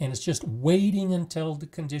transpiration, and it's just waiting until the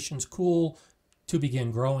conditions cool to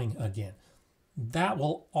begin growing again. That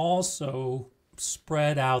will also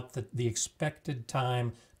spread out the expected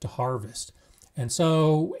time to harvest. And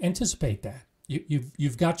so anticipate that.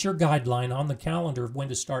 You've got your guideline on the calendar of when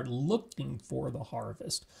to start looking for the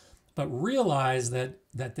harvest, but realize that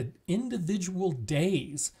the individual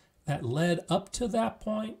days that led up to that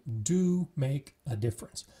point do make a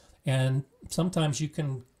difference. And sometimes you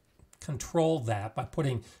can control that by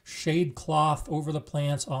putting shade cloth over the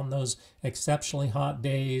plants on those exceptionally hot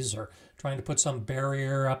days, or trying to put some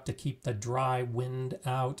barrier up to keep the dry wind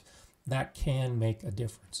out. That can make a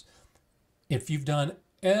difference. If you've done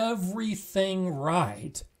everything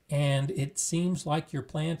right and it seems like your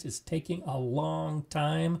plant is taking a long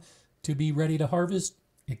time to be ready to harvest,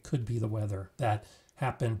 it could be the weather that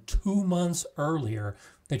happened 2 months earlier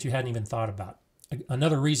that you hadn't even thought about.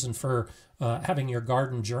 Another reason for having your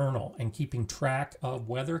garden journal and keeping track of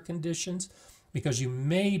weather conditions, because you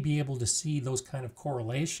may be able to see those kind of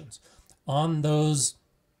correlations on those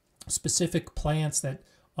specific plants that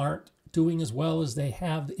aren't doing as well as they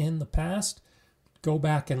have in the past. Go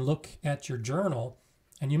back and look at your journal,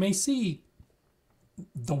 and you may see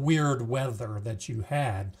the weird weather that you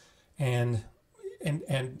had, and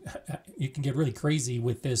you can get really crazy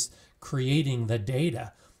with this creating the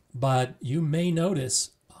data. But you may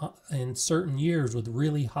notice in certain years with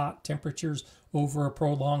really hot temperatures over a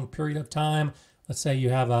prolonged period of time, let's say you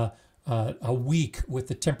have a week with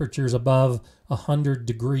the temperatures above 100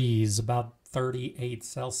 degrees, about 38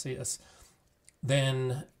 Celsius,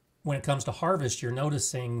 then when it comes to harvest, you're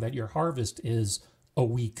noticing that your harvest is a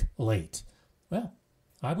week late. Well,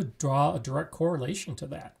 I would draw a direct correlation to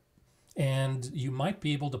that. And you might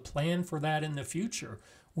be able to plan for that in the future.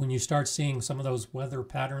 When you start seeing some of those weather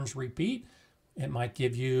patterns repeat, it might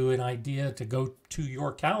give you an idea to go to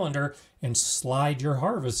your calendar and slide your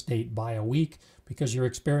harvest date by a week, because your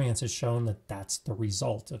experience has shown that that's the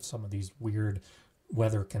result of some of these weird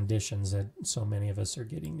weather conditions that so many of us are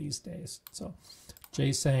getting these days. So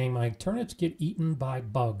Jay's saying, my turnips get eaten by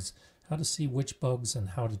bugs. How to see which bugs and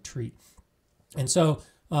how to treat. And so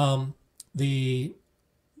I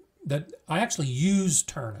actually use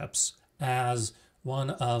turnips as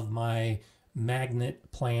one of my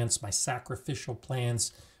magnet plants, my sacrificial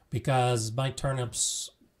plants, because my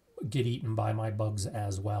turnips get eaten by my bugs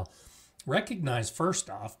as well. Recognize first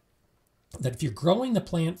off that if you're growing the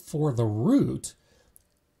plant for the root,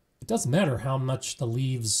 it doesn't matter how much the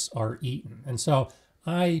leaves are eaten. And so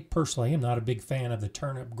I personally am not a big fan of the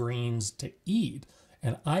turnip greens to eat,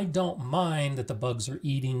 and I don't mind that the bugs are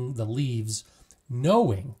eating the leaves,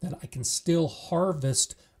 knowing that I can still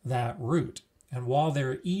harvest that root. And while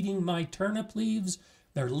they're eating my turnip leaves,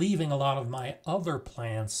 they're leaving a lot of my other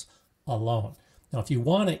plants alone. Now, if you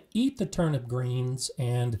want to eat the turnip greens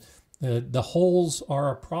and the holes are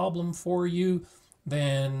a problem for you,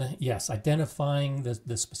 then yes, identifying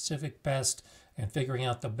the specific pest and figuring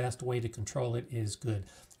out the best way to control it is good.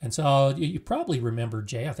 And so you probably remember,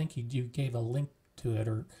 Jay, I think you gave a link to it,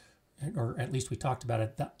 or at least we talked about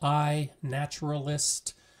it. The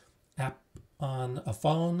iNaturalist app on a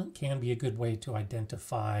phone can be a good way to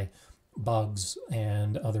identify bugs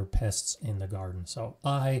and other pests in the garden. So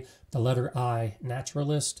the letter I,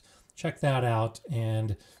 Naturalist, check that out,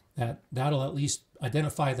 and that'll at least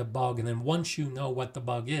identify the bug. And then once you know what the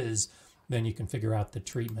bug is, then you can figure out the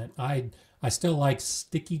treatment. I still like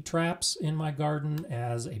sticky traps in my garden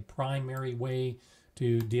as a primary way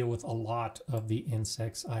to deal with a lot of the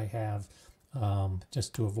insects I have,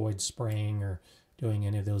 just to avoid spraying or doing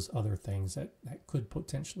any of those other things that could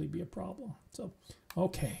potentially be a problem. So,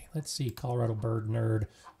 okay, let's see, Colorado Bird Nerd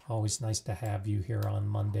Always nice to have you here on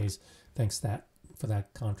Mondays. Thanks for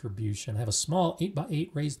that contribution. I have a small 8x8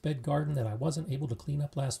 raised bed garden that I wasn't able to clean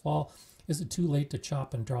up last fall. Is it too late to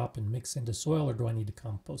chop and drop and mix into soil, or do I need to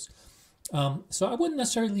compost? So I wouldn't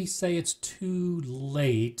necessarily say it's too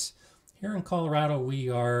late. Here in Colorado, we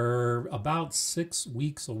are about 6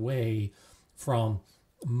 weeks away from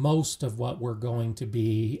most of what we're going to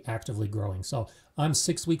be actively growing. So I'm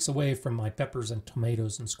 6 weeks away from my peppers and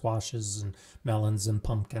tomatoes and squashes and melons and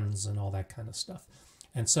pumpkins and all that kind of stuff.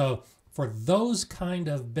 And so for those kind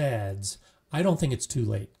of beds, I don't think it's too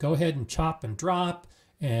late. Go ahead and chop and drop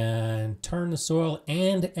and turn the soil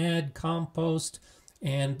and add compost.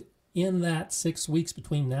 And in that 6 weeks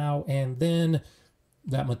between now and then,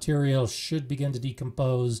 that material should begin to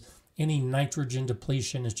decompose. Any nitrogen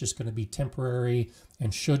depletion is just going to be temporary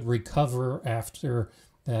and should recover after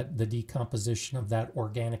the decomposition of that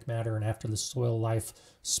organic matter and after the soil life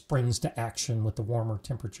springs to action with the warmer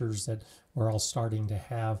temperatures that we're all starting to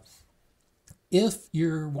have. If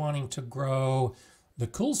you're wanting to grow the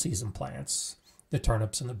cool season plants, the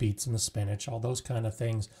turnips and the beets and the spinach, all those kind of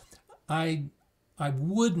things, I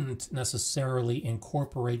wouldn't necessarily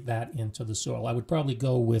incorporate that into the soil. I would probably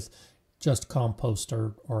go with just compost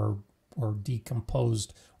or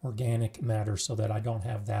decomposed organic matter so that I don't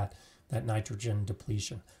have that nitrogen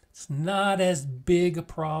depletion. It's not as big a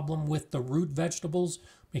problem with the root vegetables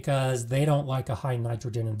because they don't like a high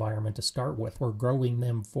nitrogen environment to start with. We're growing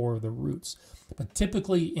them for the roots. But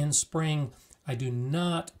typically in spring, I do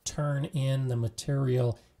not turn in the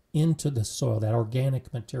material into the soil, that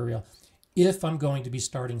organic material, if I'm going to be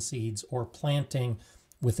starting seeds or planting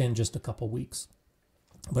within just a couple weeks.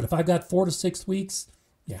 But if I've got 4 to 6 weeks,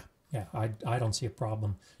 I don't see a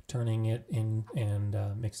problem turning it in and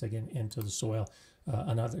mixing it into the soil.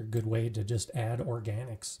 Another good way to just add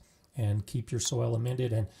organics and keep your soil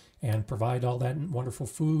amended and provide all that wonderful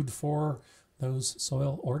food for those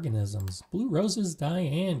soil organisms. Blue Roses,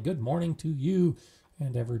 Diane, good morning to you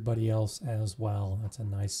and everybody else as well. That's a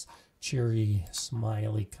nice, cheery,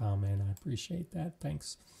 smiley comment. I appreciate that.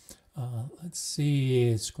 Thanks. Let's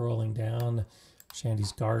see, scrolling down.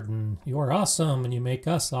 Shandy's Garden, you are awesome and you make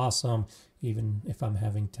us awesome, even if I'm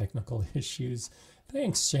having technical issues.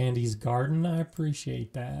 Thanks, Shandy's Garden. I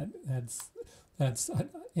appreciate that. That's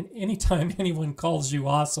anytime anyone calls you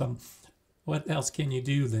awesome, what else can you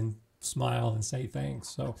do than smile and say thanks?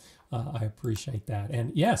 So I appreciate that.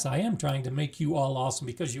 And yes, I am trying to make you all awesome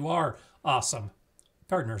because you are awesome.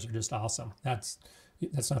 Gardeners are just awesome. That's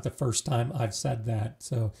not the first time I've said that.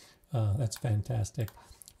 So that's fantastic.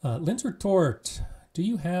 Linz Retort, do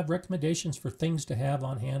you have recommendations for things to have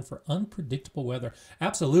on hand for unpredictable weather?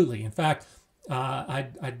 Absolutely. In fact, I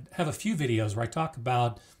have a few videos where I talk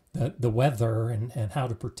about the weather and how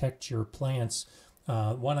to protect your plants.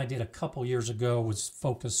 One I did a couple years ago was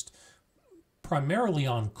focused primarily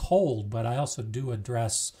on cold, but I also do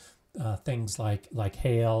address things like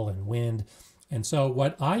hail and wind. And so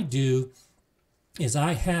what I do is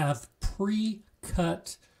I have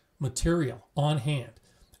pre-cut material on hand.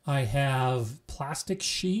 I have plastic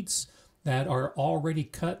sheets that are already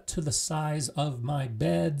cut to the size of my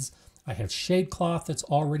beds. I have shade cloth that's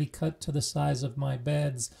already cut to the size of my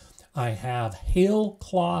beds. I have hail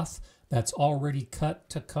cloth that's already cut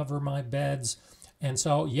to cover my beds. And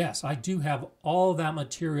so, yes, I do have all that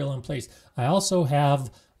material in place. I also have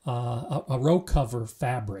a row cover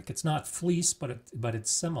fabric. It's not fleece, but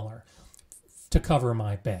it's similar to cover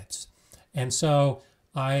my beds. And so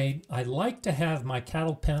I like to have my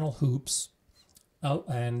cattle panel hoops out,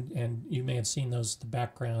 and you may have seen those in the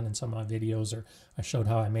background in some of my videos, or I showed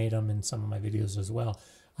how I made them in some of my videos as well.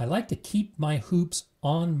 I like to keep my hoops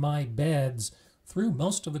on my beds through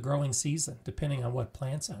most of the growing season, depending on what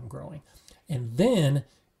plants I'm growing. And then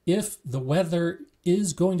if the weather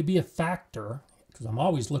is going to be a factor, because I'm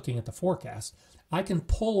always looking at the forecast, I can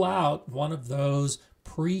pull out one of those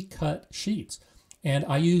pre-cut sheets. And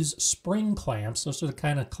I use spring clamps. Those are the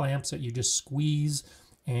kind of clamps that you just squeeze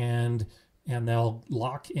and they'll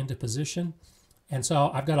lock into position. And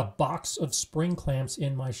so I've got a box of spring clamps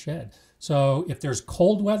in my shed. So if there's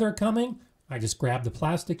cold weather coming, I just grab the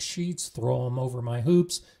plastic sheets, throw them over my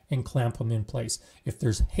hoops, and clamp them in place. If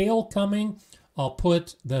there's hail coming, I'll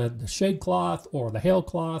put the shade cloth or the hail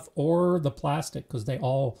cloth or the plastic, because they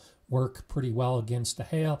all work pretty well against the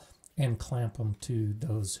hail, and clamp them to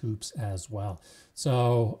those hoops as well.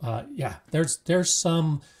 So yeah, there's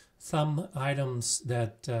some items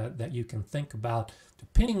that you can think about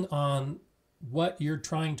depending on what you're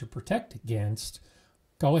trying to protect against.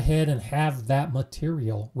 Go ahead and have that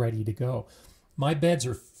material ready to go. My beds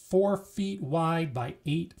are 4 feet wide by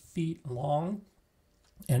 8 feet long,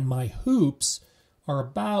 and my hoops are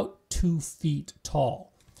about 2 feet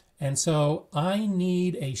tall. And so I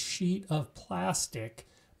need a sheet of plastic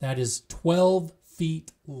that is 12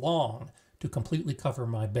 feet long to completely cover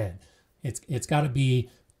my bed. It's got to be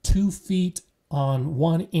 2 feet on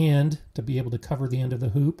one end to be able to cover the end of the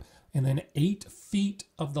hoop, and then 8 feet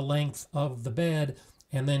of the length of the bed,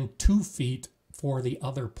 and then 2 feet for the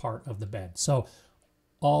other part of the bed. So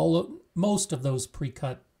most of those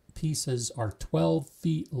pre-cut pieces are 12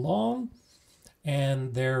 feet long,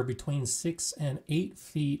 and they're between 6 and 8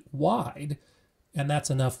 feet wide, and that's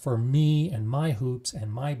enough for me and my hoops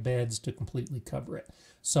and my beds to completely cover it.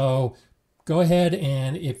 So go ahead,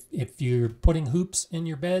 and if you're putting hoops in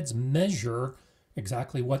your beds, measure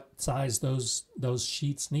exactly what size those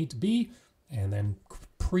sheets need to be, and then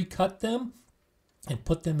pre-cut them and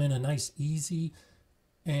put them in a nice easy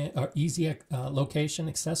location,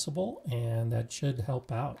 accessible, and that should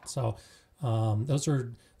help out. So those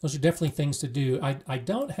are definitely things to do. I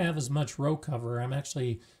don't have as much row cover. I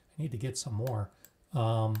need to get some more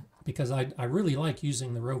because I really like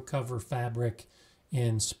using the row cover fabric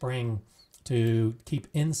in spring to keep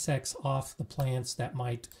insects off the plants that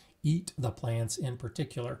might eat the plants in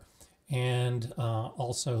particular. And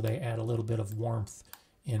also they add a little bit of warmth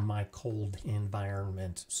in my cold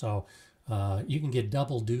environment. So you can get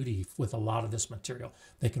double duty with a lot of this material.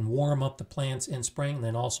 They can warm up the plants in spring and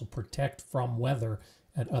then also protect from weather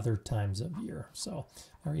at other times of year. So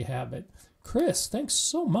there you have it. Chris, thanks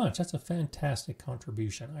so much. That's a fantastic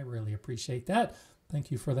contribution. I really appreciate that. Thank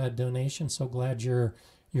you for that donation. So glad you're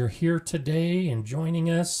here today and joining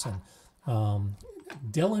us. And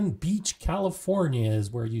Dillon Beach, California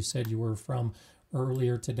is where you said you were from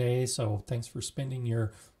earlier today. So thanks for spending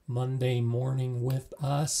your Monday morning with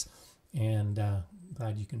us, and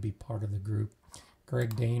glad you can be part of the group.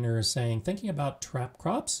 Greg Daner is saying, thinking about trap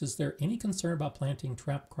crops, is there any concern about planting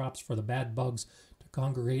trap crops for the bad bugs to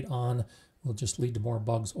congregate on? Will just lead to more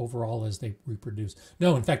bugs overall as they reproduce?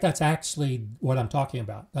 No, in fact, that's actually what I'm talking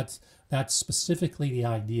about. That's specifically the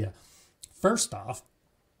idea. First off,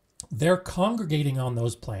 they're congregating on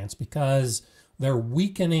those plants because they're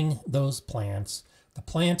weakening those plants. The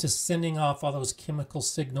plant is sending off all those chemical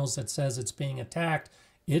signals that says it's being attacked.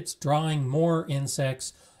 It's drawing more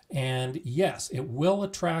insects. And yes, it will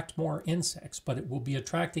attract more insects, but it will be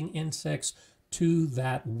attracting insects to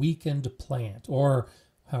that weakened plant or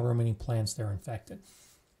however many plants they're infected.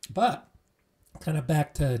 But kind of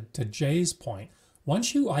back to Jay's point,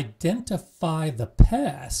 once you identify the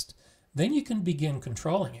pest, then you can begin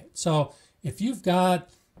controlling it. So if you've got,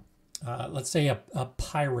 let's say, a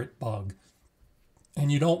pirate bug,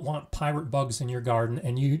 and you don't want pirate bugs in your garden,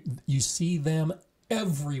 and you see them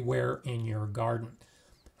everywhere in your garden,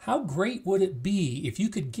 how great would it be if you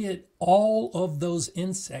could get all of those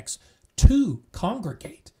insects to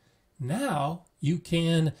congregate? Now you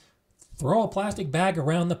can throw a plastic bag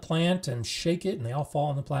around the plant and shake it and they all fall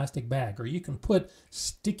in the plastic bag. Or you can put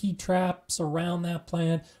sticky traps around that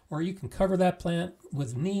plant, or you can cover that plant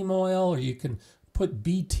with neem oil, or you can put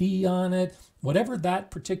BT on it. Whatever that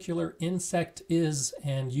particular insect is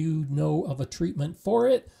and you know of a treatment for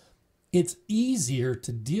it, it's easier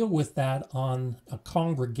to deal with that on a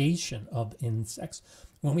congregation of insects.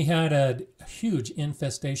 When we had a huge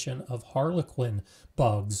infestation of harlequin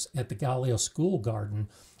bugs at the Galileo School Garden,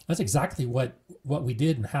 that's exactly what we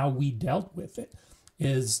did and how we dealt with it.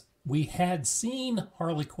 Is we had seen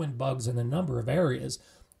harlequin bugs in a number of areas.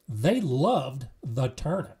 They loved the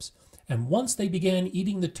turnips. And once they began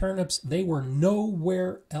eating the turnips, they were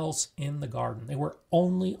nowhere else in the garden. They were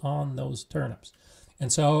only on those turnips.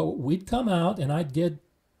 And so we'd come out and I'd get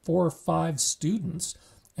 4 or 5 students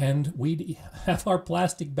and we'd have our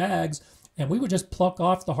plastic bags and we would just pluck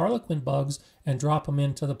off the harlequin bugs and drop them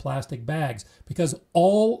into the plastic bags because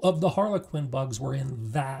all of the harlequin bugs were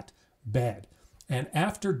in that bed. And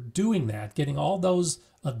after doing that, getting all those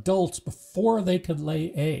adults before they could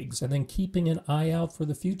lay eggs and then keeping an eye out for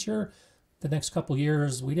the future, the next couple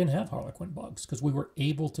years we didn't have harlequin bugs because we were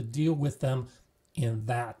able to deal with them in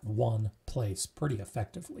that one place pretty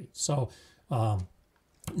effectively. So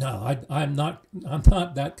no, I'm not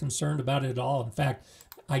that concerned about it at all. In fact,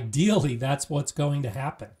 ideally that's what's going to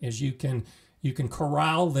happen is you can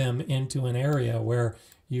corral them into an area where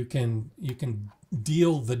you can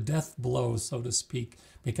deal the death blow, so to speak,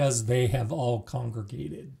 because they have all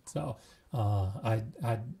congregated. So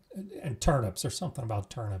and turnips, there's something about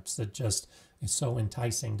turnips that just is so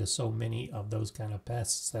enticing to so many of those kind of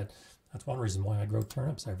pests that's one reason why I grow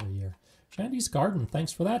turnips every year. Shandy's Garden,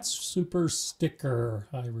 thanks for that super sticker.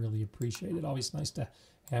 I really appreciate it. Always nice to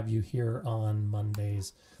have you here on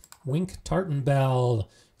Mondays. Wink Tartanbell,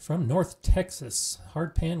 from North Texas.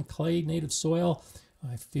 Hard pan clay, native soil.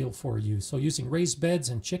 I feel for you. So using raised beds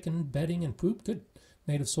and chicken bedding and poop, good.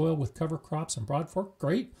 Native soil with cover crops and broadfork,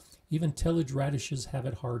 great. Even tillage radishes have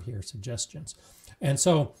it hard here. Suggestions. And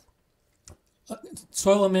so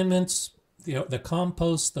soil amendments, the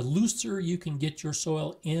compost, the looser you can get your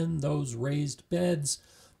soil in those raised beds,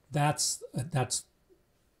 that's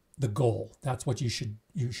the goal. That's what you should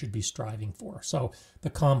be striving for. So the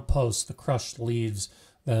compost, the crushed leaves,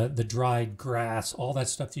 the dried grass, all that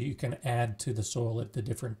stuff that you can add to the soil at the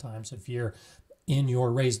different times of year in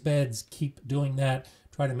your raised beds, keep doing that.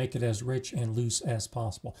 Try to make it as rich and loose as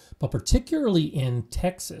possible. But particularly in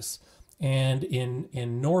Texas and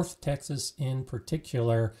in North Texas in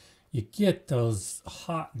particular, you get those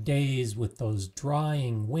hot days with those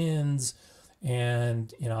drying winds.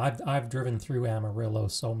 And I've driven through Amarillo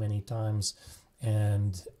so many times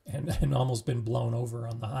and almost been blown over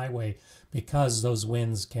on the highway because those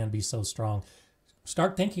winds can be so strong.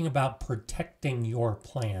 Start thinking about protecting your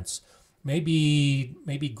plants. Maybe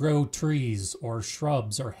grow trees or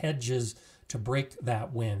shrubs or hedges to break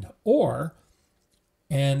that wind. Or,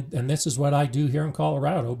 and this is what I do here in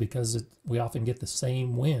Colorado because we often get the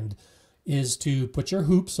same wind, is to put your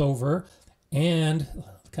hoops over, and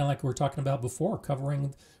kind of like we were talking about before,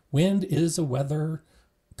 covering wind is a weather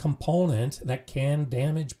component that can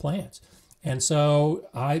damage plants. And so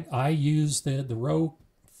I use the row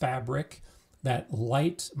fabric, that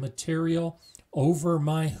light material over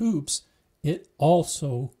my hoops. It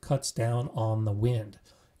also cuts down on the wind.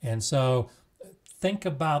 And so think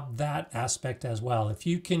about that aspect as well. If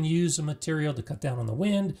you can use a material to cut down on the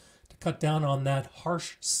wind, to cut down on that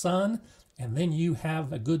harsh sun, and then you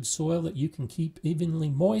have a good soil that you can keep evenly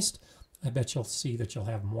moist, I bet you'll see that you'll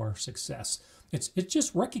have more success. It's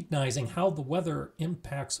just recognizing how the weather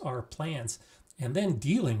impacts our plants and then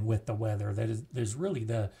dealing with the weather that is really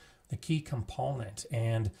the key component.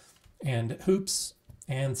 And hoops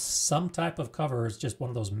and some type of cover is just one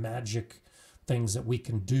of those magic things that we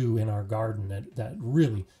can do in our garden that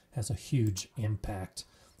really has a huge impact.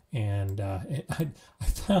 And I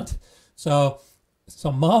found, so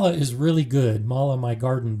Mala is really good. Mala, my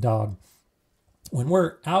garden dog. When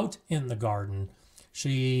we're out in the garden,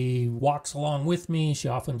 she walks along with me. She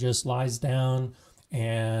often just lies down,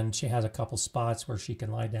 and she has a couple spots where she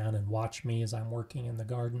can lie down and watch me as I'm working in the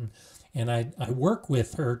garden. And I work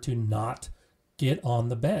with her to not get on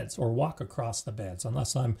the beds or walk across the beds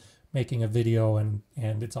unless I'm making a video and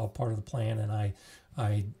it's all part of the plan, and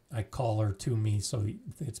I call her to me so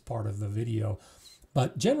it's part of the video.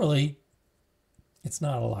 But generally, it's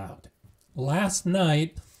not allowed. Last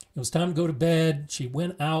night, it was time to go to bed. She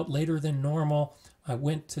went out later than normal. I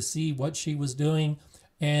went to see what she was doing,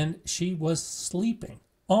 and she was sleeping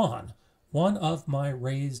on one of my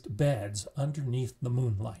raised beds underneath the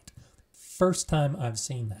moonlight. First time I've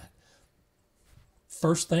seen that.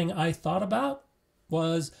 First thing I thought about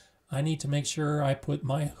was I need to make sure I put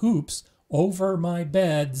my hoops over my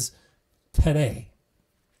beds today,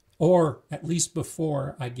 or at least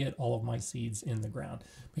before I get all of my seeds in the ground,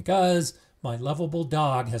 because my lovable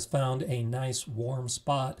dog has found a nice warm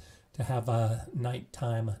spot to have a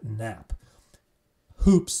nighttime nap.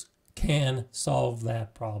 Hoops can solve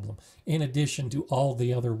that problem, in addition to all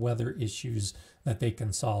the other weather issues that they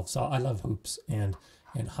can solve. So I love hoops and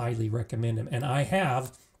highly recommend them. And I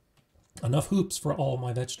have enough hoops for all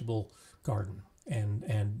my vegetable garden,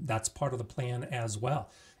 and that's part of the plan as well.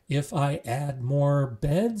 If I add more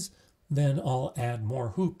beds, then I'll add more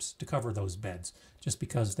hoops to cover those beds, just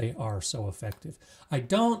because they are so effective.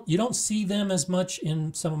 You don't see them as much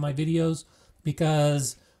in some of my videos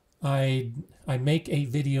because I make a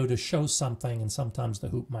video to show something, and sometimes the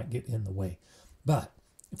hoop might get in the way. But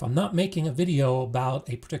if I'm not making a video about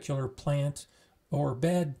a particular plant or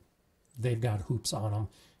bed, they've got hoops on them,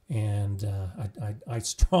 and I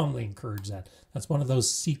strongly encourage that. That's one of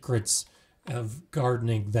those secrets of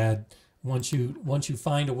gardening that once you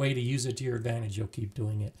find a way to use it to your advantage, you'll keep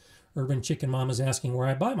doing it. Urban Chicken Mom is asking where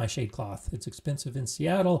I buy my shade cloth. It's expensive in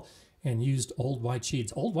Seattle, and used old white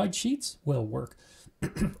sheets. Old white sheets will work.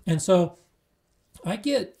 And so I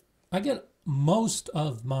get most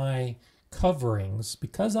of my coverings,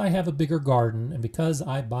 because I have a bigger garden and because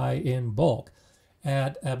I buy in bulk,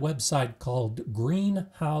 at a website called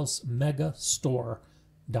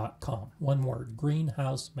greenhousemegastore.com. One word,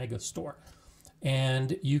 Greenhouse Megastore.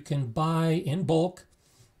 And you can buy in bulk,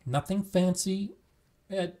 nothing fancy,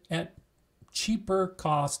 at cheaper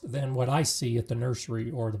cost than what I see at the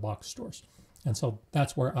nursery or the box stores. And so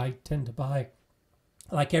that's where I tend to buy.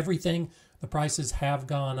 Like everything, the prices have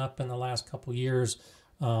gone up in the last couple years,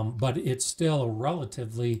 but it's still a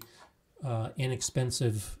relatively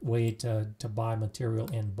inexpensive way to buy material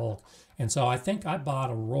in bulk. And so I think I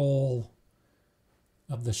bought a roll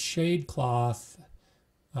of the shade cloth.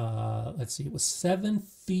 Let's see, it was 7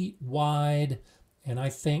 feet wide, and I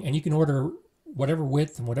think, and you can order whatever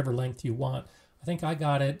width and whatever length you want. I think I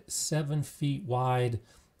got it 7 feet wide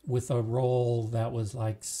with a roll that was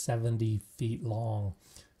like 70 feet long,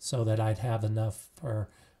 so that I'd have enough for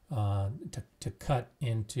to cut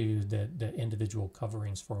into the individual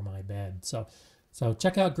coverings for my bed. So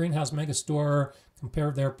check out Greenhouse Megastore,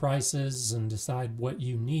 compare their prices, and decide what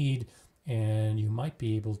you need, and you might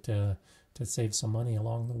be able to save some money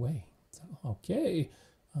along the way. So, okay,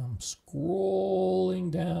 I'm scrolling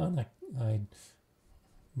down. I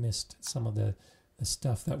missed some of the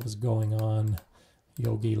stuff that was going on.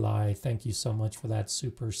 Yogi Lai, thank you so much for that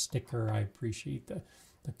super sticker. I appreciate the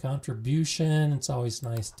contribution. It's always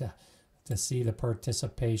nice to see the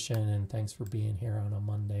participation, and thanks for being here on a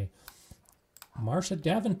Monday. Marcia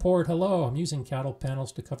Davenport, hello. I'm using cattle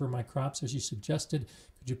panels to cover my crops as you suggested.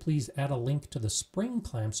 Could you please add a link to the spring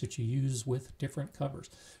clamps that you use with different covers?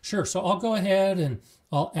 Sure. So I'll go ahead and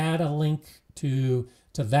I'll add a link to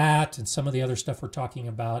that and some of the other stuff we're talking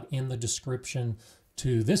about in the description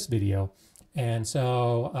to this video. And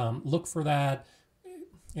so look for that.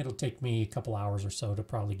 It'll take me a couple hours or so to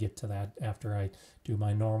probably get to that after I do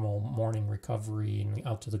my normal morning recovery and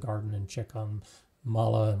out to the garden and check on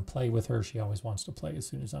Mala and play with her. She always wants to play as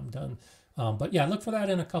soon as I'm done. But yeah, look for that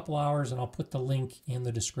in a couple hours, and I'll put the link in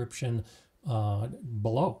the description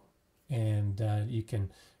below, and you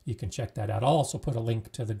can check that out. I'll also put a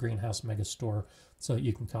link to the Greenhouse Megastore so that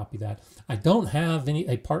you can copy that. I don't have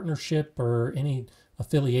a partnership or any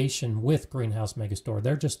affiliation with Greenhouse Megastore.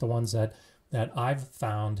 They're just the ones that I've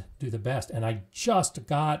found do the best, and I just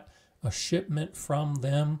got a shipment from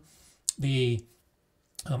them.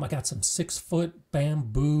 I got some 6-foot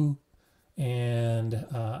bamboo, and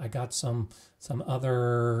I got some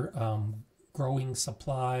other growing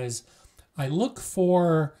supplies. I look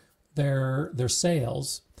for their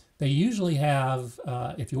sales. They usually have,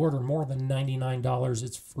 if you order more than $99,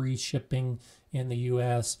 it's free shipping in the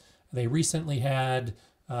U.S. They recently had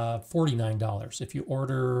 $49. If you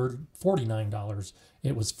ordered $49,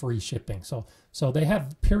 it was free shipping. So they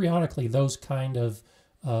have periodically those kind of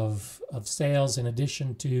sales, in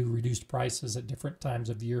addition to reduced prices at different times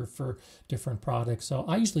of year for different products. So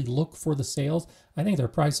I usually look for the sales. I think their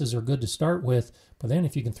prices are good to start with, but then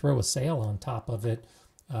if you can throw a sale on top of it,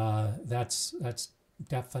 that's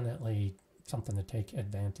definitely something to take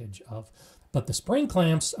advantage of. But the spring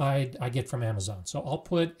clamps I get from Amazon. So I'll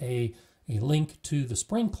put a link to the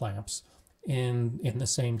spring clamps in the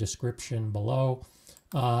same description below.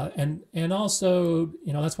 And also,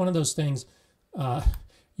 that's one of those things.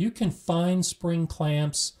 You can find spring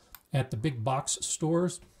clamps at the big box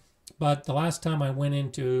stores, but the last time I went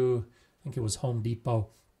into, I think it was Home Depot,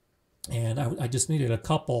 and I just needed a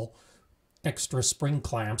couple extra spring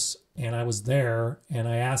clamps, and I was there, and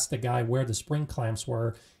I asked the guy where the spring clamps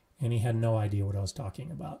were, and he had no idea what I was talking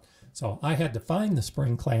about. So I had to find the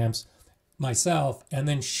spring clamps myself and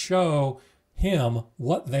then show him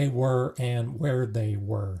what they were and where they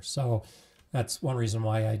were. So that's one reason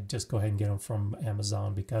why I just go ahead and get them from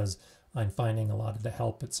Amazon, because I'm finding a lot of the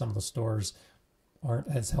help at some of the stores aren't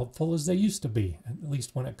as helpful as they used to be, at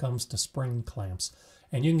least when it comes to spring clamps.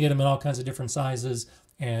 And you can get them in all kinds of different sizes.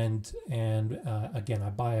 And again, I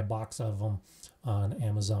buy a box of them on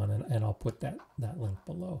Amazon, and I'll put that link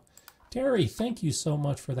below. Terry, thank you so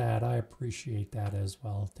much for that. I appreciate that as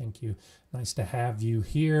well. Thank you. Nice to have you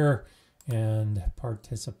here and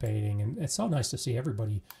participating. And it's so nice to see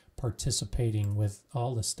everybody participating with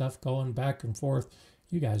all the stuff going back and forth.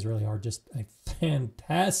 You guys really are just a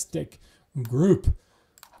fantastic group.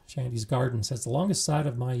 Shandy's Garden says, the longest side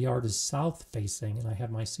of my yard is south facing, and I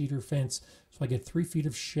have my cedar fence, so I get 3 feet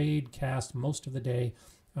of shade cast most of the day.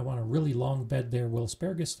 I want a really long bed there. Will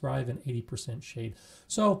asparagus thrive in 80% shade?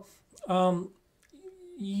 So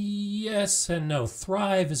yes and no.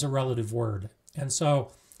 Thrive is a relative word. And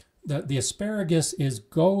so the asparagus is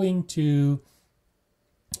going to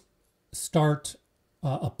start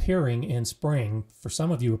appearing in spring. For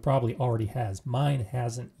some of you, it probably already has. Mine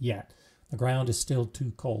hasn't yet. The ground is still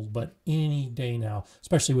too cold, but any day now,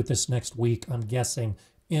 especially with this next week, I'm guessing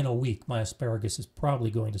in a week, my asparagus is probably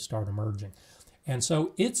going to start emerging. And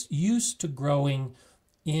so it's used to growing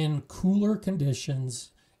in cooler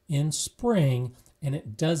conditions in spring, and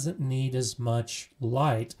it doesn't need as much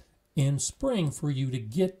light in spring for you to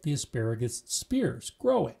get the asparagus spears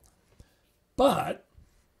growing. But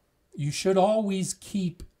you should always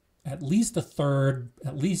keep at least a third,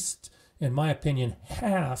 at least in my opinion,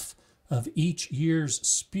 half of each year's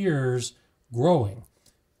spears growing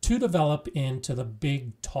to develop into the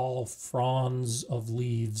big, tall fronds of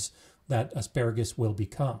leaves that asparagus will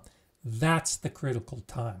become. That's the critical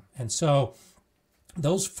time. And so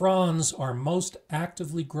those fronds are most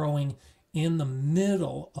actively growing in the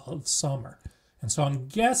middle of summer. And so I'm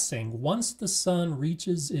guessing once the sun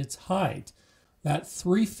reaches its height, that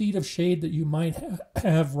 3 feet of shade that you might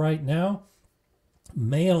have right now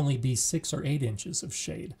may only be 6 or 8 inches of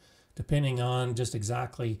shade, depending on just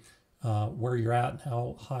exactly where you're at and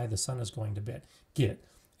how high the sun is going to get.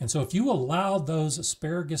 And so if you allow those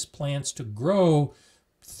asparagus plants to grow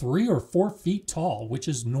 3 or 4 feet tall, which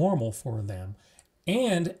is normal for them,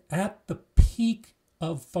 and at the peak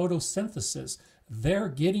of photosynthesis, they're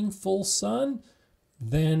getting full sun,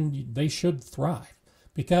 then they should thrive.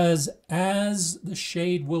 Because as the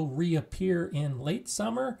shade will reappear in late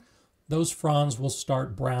summer, those fronds will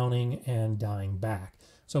start browning and dying back.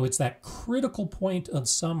 So it's that critical point of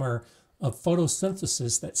summer of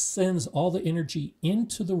photosynthesis that sends all the energy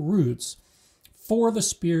into the roots for the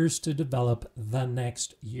spears to develop the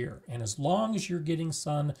next year. And as long as you're getting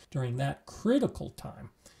sun during that critical time,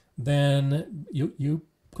 then you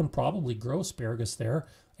can probably grow asparagus there,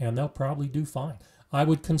 and they'll probably do fine. I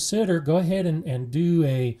would consider, go ahead and do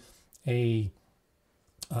a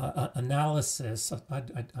analysis. I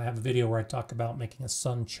have a video where I talk about making a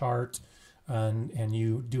sun chart, and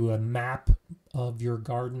you do a map of your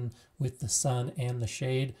garden with the sun and the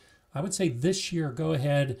shade. I would say this year, go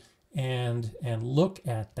ahead and look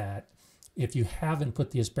at that if you haven't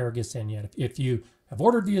put the asparagus in yet. If you have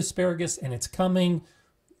ordered the asparagus and it's coming,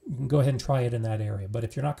 you can go ahead and try it in that area. But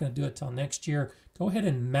if you're not going to do it till next year, go ahead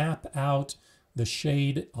and map out the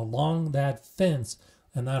shade along that fence,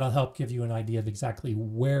 and that'll help give you an idea of exactly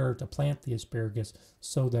where to plant the asparagus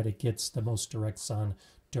so that it gets the most direct sun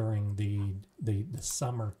during the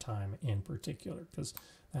summertime in particular, because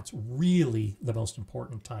that's really the most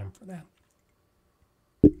important time for that.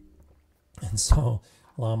 And so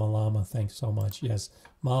Llama, thanks so much. Yes,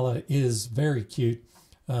 Mala is very cute.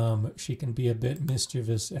 She can be a bit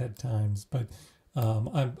mischievous at times, but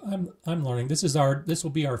I'm learning. This will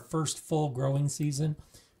be our first full growing season.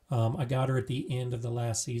 I got her at the end of the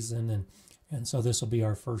last season, and so this will be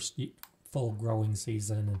our first full growing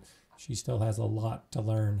season, and she still has a lot to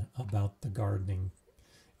learn about the gardening.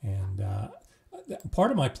 And part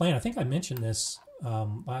of my plan, I think I mentioned this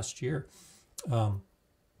last year,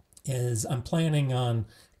 is I'm planning on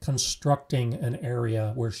constructing an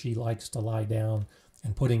area where she likes to lie down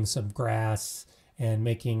and putting some grass and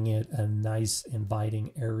making it a nice,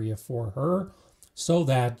 inviting area for her, so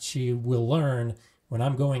that she will learn when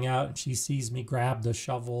I'm going out and she sees me grab the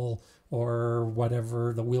shovel or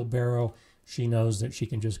whatever, the wheelbarrow, she knows that she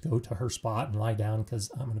can just go to her spot and lie down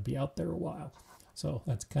because I'm going to be out there a while. So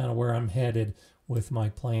that's kind of where I'm headed with my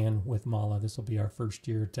plan with Mala. This will be our first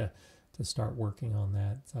year to start working on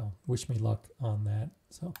that. So wish me luck on that.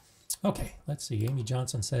 So, okay, let's see. Amy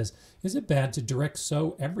Johnson says, is it bad to direct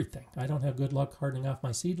sow everything? I don't have good luck hardening off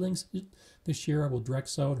my seedlings. This year I will direct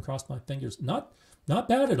sow and cross my fingers. Not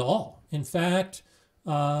bad at all. In fact,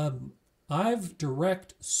 I've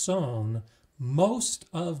direct sown most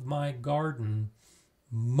of my garden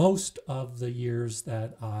most of the years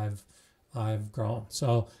that I've grown.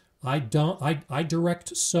 So I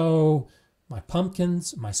direct sow my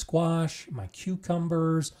pumpkins, my squash, my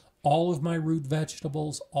cucumbers, all of my root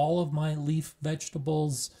vegetables, all of my leaf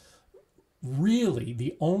vegetables. Really,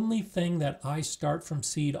 the only thing that I start from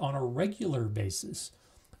seed on a regular basis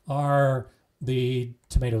are the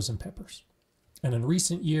tomatoes and peppers. And in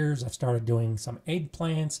recent years, I've started doing some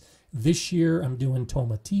eggplants. This year, I'm doing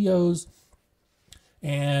tomatillos.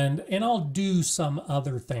 And I'll do some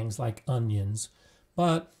other things like onions.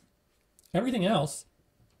 But everything else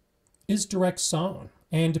is direct sown.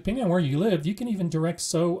 And depending on where you live, you can even direct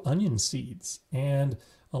sow onion seeds and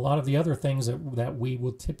a lot of the other things that we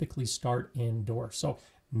will typically start indoors. So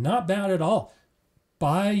not bad at all.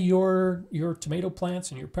 Buy your tomato plants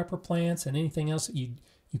and your pepper plants and anything else that you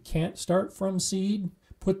can't start from seed.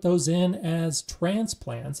 Put those in as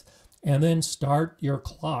transplants and then start your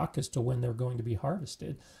clock as to when they're going to be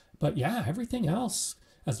harvested. But yeah, everything else,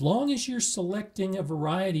 as long as you're selecting a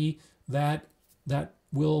variety that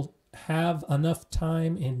will have enough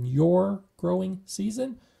time in your growing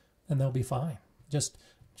season, then they'll be fine. Just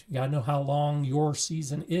you got to know how long your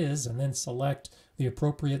season is and then select the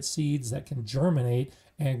appropriate seeds that can germinate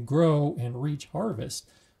and grow and reach harvest.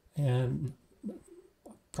 And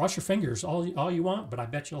cross your fingers all you want, but I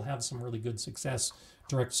bet you'll have some really good success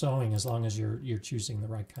direct sowing as long as you're choosing the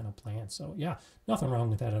right kind of plant. So yeah, nothing wrong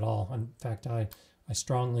with that at all. In fact, I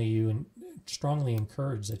strongly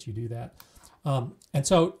encourage that you do that. And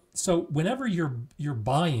so whenever you're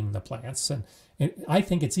buying the plants, and I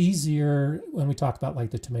think it's easier when we talk about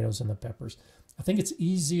like the tomatoes and the peppers. I think it's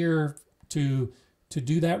easier to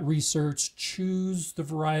do that research, choose the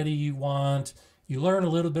variety you want. You learn a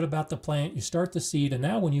little bit about the plant, you start the seed, and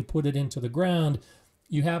now when you put it into the ground,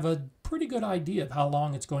 you have a pretty good idea of how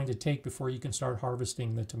long it's going to take before you can start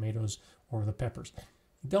harvesting the tomatoes or the peppers.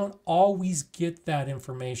 You don't always get that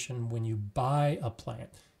information when you buy a plant.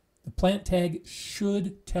 The plant tag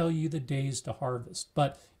should tell you the days to harvest,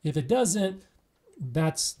 but if it doesn't,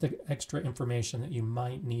 that's the extra information that you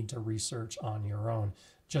might need to research on your own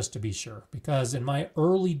just to be sure. Because in my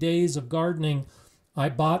early days of gardening, I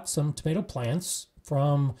bought some tomato plants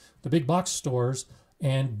from the big box stores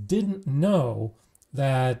and didn't know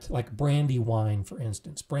that, like Brandywine, for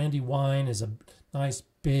instance. Brandywine is a nice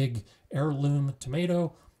big heirloom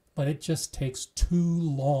tomato, but it just takes too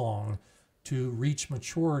long to reach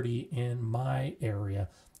maturity in my area.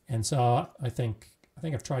 And so I think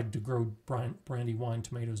I've tried to grow Brandywine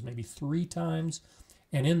tomatoes maybe 3 times.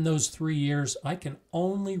 And in those 3 years, I can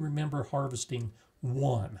only remember harvesting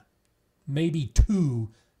 1, maybe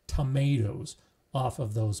 2 tomatoes off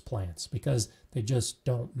of those plants because they just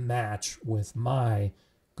don't match with my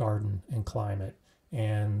garden and climate.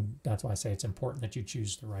 And that's why I say it's important that you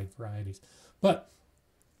choose the right varieties. But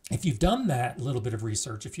if you've done that little bit of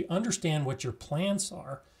research, if you understand what your plants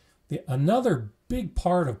are, another big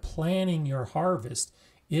part of planning your harvest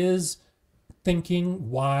is thinking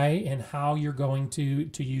why and how you're going to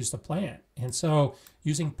use the plant. And so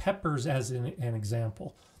using peppers as an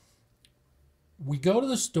example, we go to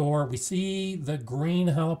the store, we see the green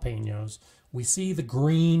jalapenos, we see the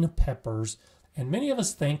green peppers, and many of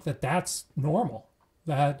us think that that's normal,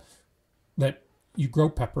 that you grow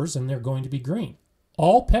peppers and they're going to be green.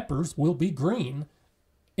 All peppers will be green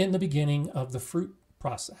in the beginning of the fruit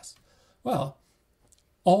process. Well,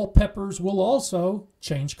 all peppers will also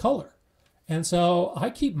change color. And so I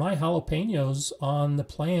keep my jalapenos on the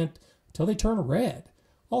plant till they turn red.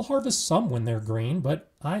 I'll harvest some when they're green,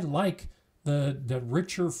 but I like the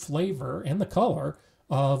richer flavor and the color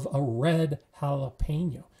of a red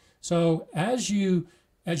jalapeno. So as you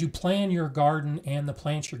plan your garden and the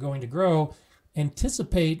plants you're going to grow,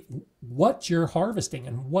 anticipate what you're harvesting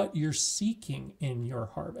and what you're seeking in your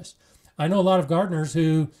harvest. I know a lot of gardeners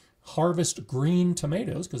who harvest green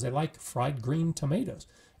tomatoes because they like fried green tomatoes.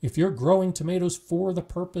 If you're growing tomatoes for the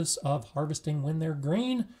purpose of harvesting when they're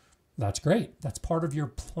green, that's great. That's part of your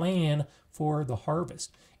plan for the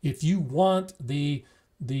harvest. If you want the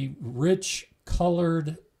rich,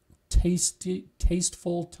 colored,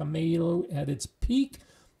 tasteful tomato at its peak,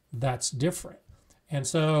 that's different. And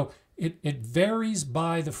so it varies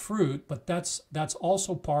by the fruit, but that's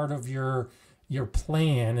also part of your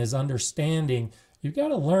plan, is understanding you've got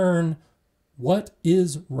to learn what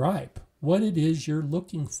is ripe, what it is you're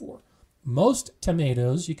looking for. Most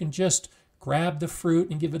tomatoes, you can just grab the fruit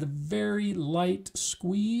and give it a very light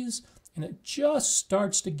squeeze, and it just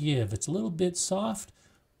starts to give. It's a little bit soft.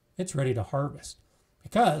 It's ready to harvest.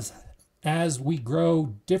 Because as we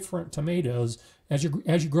grow different tomatoes, as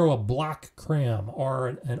you grow a black creme or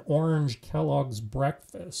an orange Kellogg's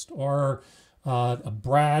breakfast or a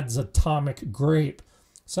Brad's Atomic Grape,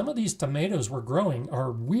 some of these tomatoes we're growing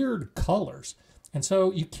are weird colors. And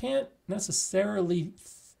so you can't necessarily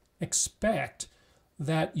expect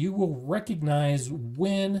that you will recognize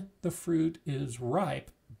when the fruit is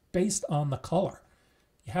ripe based on the color.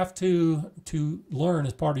 You have to learn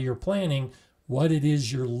as part of your planning what it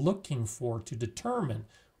is you're looking for to determine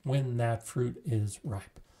when that fruit is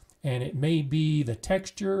ripe. And it may be the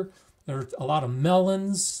texture. There's a lot of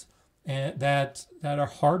melons that are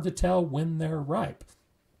hard to tell when they're ripe.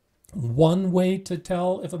 One way to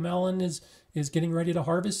tell if a melon is getting ready to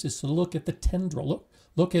harvest is to look at the tendril.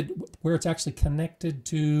 Look at where it's actually connected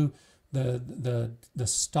to the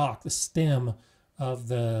stalk, the stem of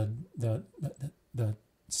the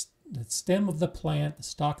stem of the plant, the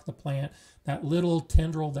stalk of the plant, that little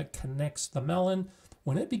tendril that connects the melon.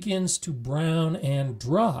 When it begins to brown and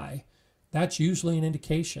dry, that's usually an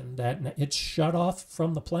indication that it's shut off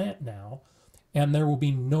from the plant now, and there will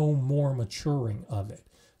be no more maturing of it.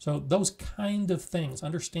 So those kind of things,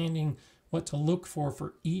 understanding what to look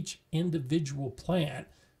for each individual plant,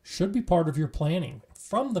 should be part of your planning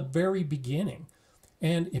from the very beginning.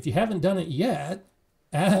 And if you haven't done it yet,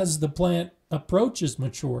 as the plant approaches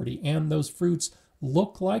maturity and those fruits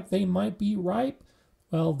look like they might be ripe,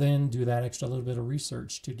 well, then do that extra little bit of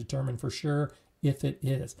research to determine for sure if it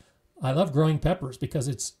is. I love growing peppers because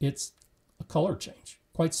it's a color change,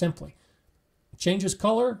 quite simply. changes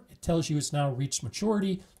color, it tells you it's now reached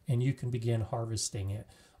maturity and you can begin harvesting it.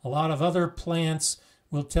 A lot of other plants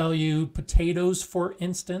will tell you, potatoes for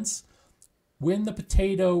instance, when the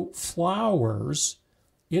potato flowers,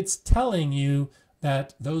 it's telling you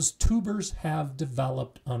that those tubers have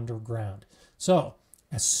developed underground. So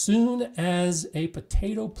as soon as a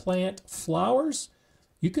potato plant flowers,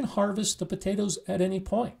 you can harvest the potatoes at any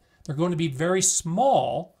point. They're going to be very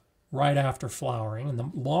small right after flowering, and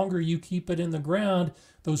the longer you keep it in the ground,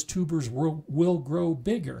 those tubers will grow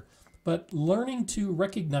bigger. But learning to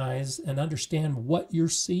recognize and understand what you're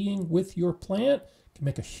seeing with your plant can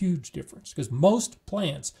make a huge difference, because most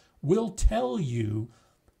plants will tell you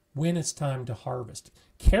when it's time to harvest.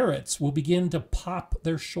 Carrots will begin to pop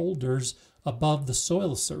their shoulders above the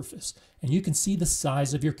soil surface, and you can see the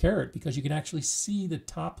size of your carrot because you can actually see the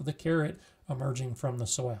top of the carrot emerging from the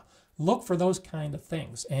soil. Look for those kind of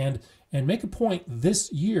things, and make a point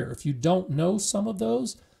this year. If you don't know some of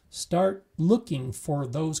those, start looking for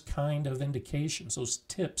those kind of indications, those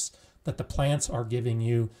tips that the plants are giving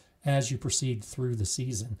you as you proceed through the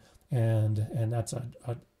season, and that's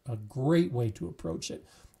a great way to approach it.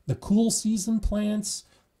 The cool season plants,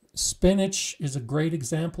 spinach is a great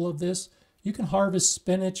example of this. You can harvest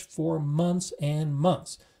spinach for months and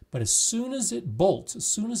months, but as soon as it bolts, as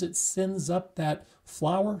soon as it sends up that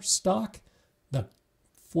flower stalk, the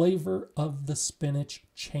flavor of the spinach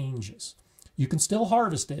changes. You can still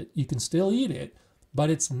harvest it, you can still eat it, but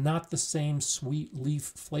it's not the same sweet leaf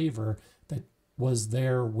flavor that was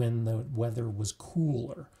there when the weather was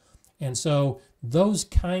cooler. And so those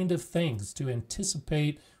kind of things to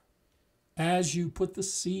anticipate as you put the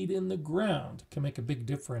seed in the ground can make a big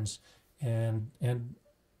difference. And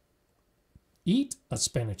eat a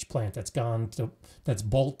spinach plant that's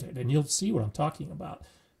bolted, and you'll see what I'm talking about.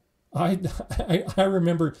 I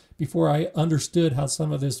remember before I understood how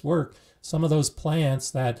some of this worked, some of those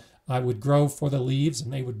plants that I would grow for the leaves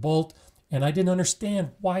and they would bolt, and I didn't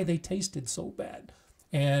understand why they tasted so bad.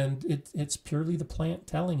 And it's purely the plant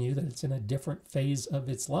telling you that it's in a different phase of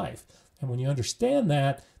its life. And when you understand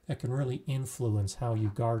that, that can really influence how you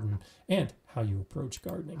garden and how you approach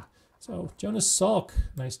gardening. So Jonas Salk,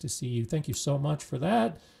 nice to see you. Thank you so much for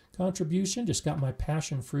that contribution. Just got my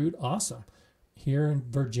passion fruit. Awesome. Here in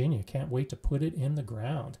Virginia. Can't wait to put it in the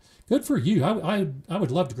ground. Good for you. I would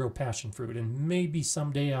love to grow passion fruit, and maybe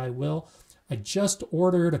someday I will. I just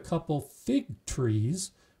ordered a couple fig trees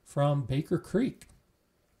from Baker Creek,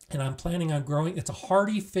 and I'm planning on growing. It's a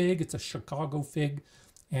hardy fig. It's a Chicago fig.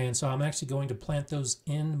 And so I'm actually going to plant those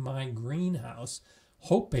in my greenhouse,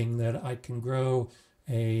 hoping that I can grow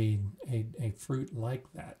a fruit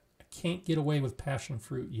like that. I can't get away with passion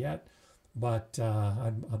fruit yet, but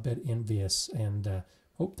I'm a bit envious, and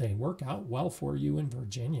hope they work out well for you in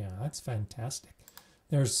Virginia. That's fantastic.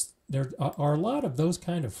 There are a lot of those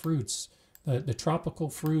kind of fruits, the tropical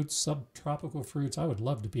fruits, subtropical fruits. I would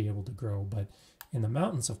love to be able to grow, but in the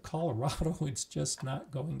mountains of Colorado, it's just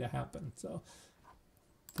not going to happen. So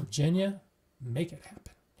Virginia, make it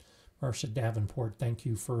happen. Marcia Davenport, thank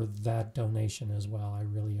you for that donation as well. I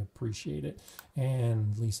really appreciate it.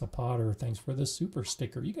 And Lisa Potter, thanks for the super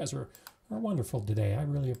sticker. You guys are wonderful today. I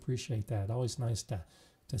really appreciate that. Always nice to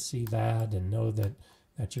see that and know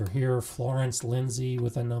that you're here. Florence Lindsay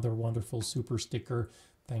with another wonderful super sticker.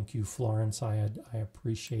 Thank you, Florence. I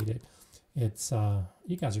appreciate it. It's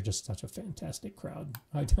you guys are just such a fantastic crowd.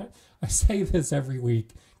 I say this every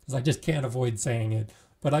week because I just can't avoid saying it.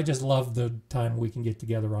 But I just love the time we can get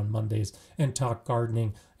together on Mondays and talk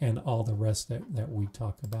gardening and all the rest that we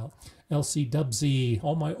talk about. LC Dubsy,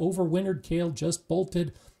 all my overwintered kale just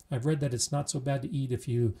bolted. I've read that it's not so bad to eat if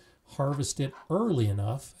you harvest it early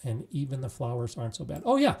enough, and even the flowers aren't so bad.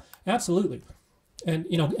 Oh yeah, absolutely. And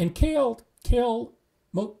and kale,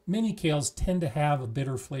 many kales tend to have a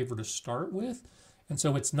bitter flavor to start with, and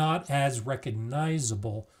so it's not as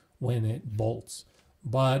recognizable when it bolts.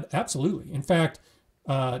 But absolutely, in fact,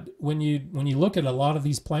 when you look at a lot of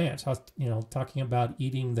these plants, talking about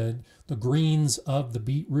eating the greens of the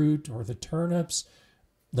beetroot or the turnips,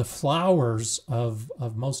 the flowers of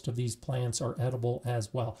most of these plants are edible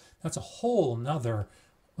as well. That's a whole nother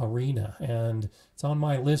arena, and it's on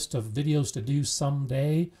my list of videos to do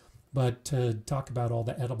someday, but to talk about all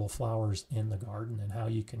the edible flowers in the garden and how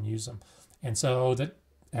you can use them. And so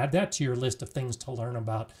add that to your list of things to learn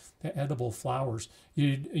about the edible flowers.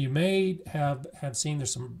 You may have seen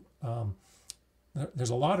there's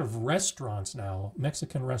a lot of restaurants now,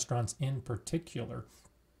 Mexican restaurants in particular,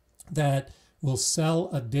 that will sell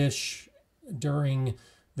a dish during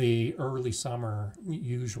the early summer,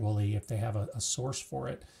 usually if they have a source for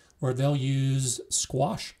it, where they'll use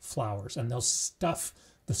squash flowers and they'll stuff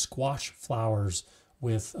the squash flowers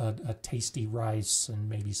with a tasty rice and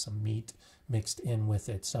maybe some meat mixed in with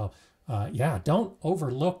it. So yeah, don't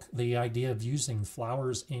overlook the idea of using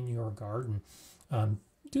flowers in your garden.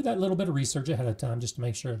 Do that little bit of research ahead of time just to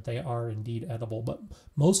make sure that they are indeed edible, but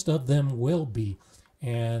most of them will be.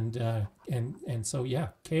 And so yeah,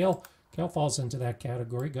 kale falls into that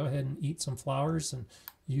category. Go ahead and eat some flowers and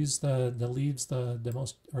use the leaves the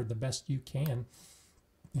most or the best you can,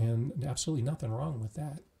 and absolutely nothing wrong with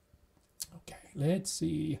that. Okay, let's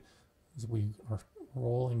see, as we are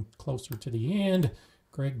rolling closer to the end.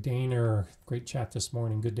 Greg Daner, great chat this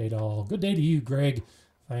morning. Good day to all. Good day to you, Greg.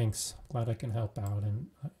 Thanks. Glad I can help out.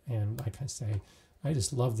 And like I say, I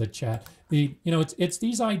just love the chat. It's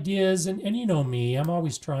these ideas, and you know me, I'm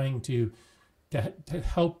always trying to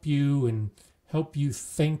help you and help you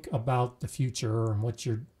think about the future and what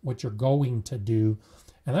you're going to do.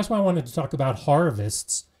 And that's why I wanted to talk about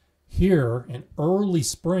harvests here in early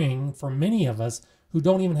spring for many of us who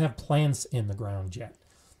don't even have plants in the ground yet,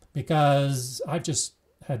 because I've just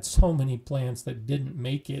had so many plants that didn't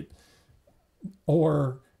make it,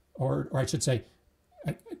 or I should say,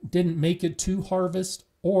 I didn't make it to harvest,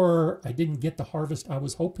 or I didn't get the harvest I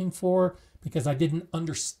was hoping for because I didn't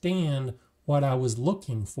understand what I was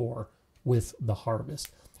looking for with the harvest.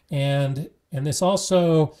 And this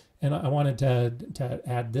also, and I wanted to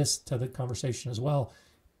add this to the conversation as well,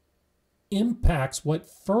 impacts what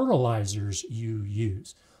fertilizers you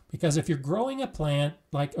use. Because if you're growing a plant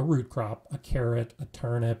like a root crop, a carrot, a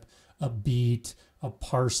turnip, a beet, a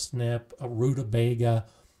parsnip, a rutabaga,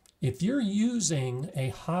 if you're using a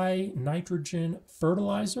high nitrogen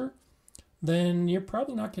fertilizer, then you're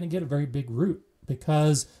probably not going to get a very big root,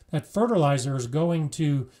 because that fertilizer is going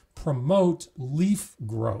to promote leaf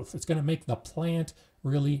growth. It's going to make the plant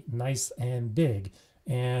really nice and big.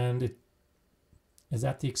 And it is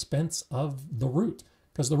at the expense of the root,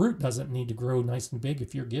 because the root doesn't need to grow nice and big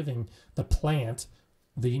if you're giving the plant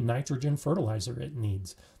the nitrogen fertilizer it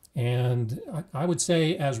needs. And I would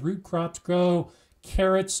say as root crops go,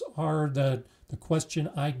 carrots are the question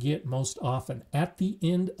I get most often at the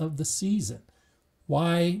end of the season.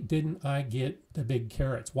 Why didn't I get the big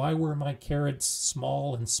carrots? Why were my carrots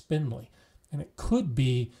small and spindly? And it could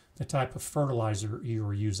be the type of fertilizer you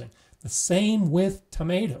were using. The same with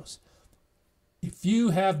tomatoes. If you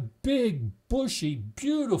have big, bushy,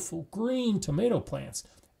 beautiful green tomato plants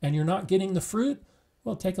and you're not getting the fruit,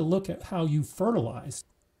 well, take a look at how you fertilized.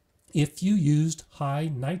 If you used high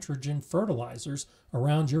nitrogen fertilizers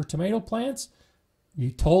around your tomato plants, you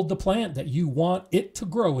told the plant that you want it to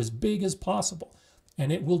grow as big as possible.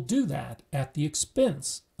 And it will do that at the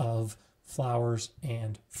expense of flowers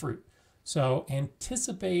and fruit. So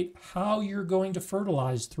anticipate how you're going to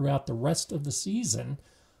fertilize throughout the rest of the season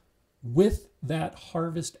with that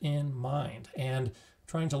harvest in mind, and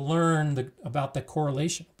trying to learn about the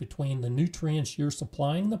correlation between the nutrients you're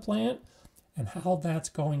supplying the plant and how that's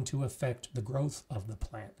going to affect the growth of the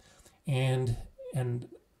plant. And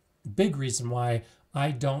big reason why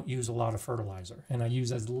I don't use a lot of fertilizer, and I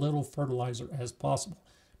use as little fertilizer as possible,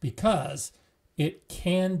 because it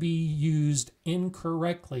can be used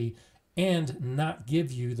incorrectly and not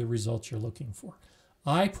give you the results you're looking for.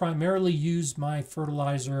 I primarily use my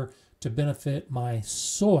fertilizer to benefit my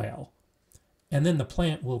soil, and then the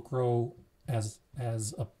plant will grow as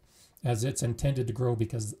it's intended to grow,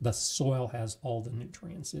 because the soil has all the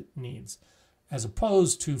nutrients it needs, as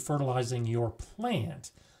opposed to fertilizing your plant,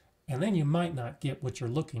 and then you might not get what you're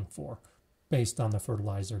looking for based on the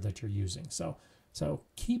fertilizer that you're using. So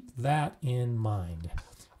keep that in mind.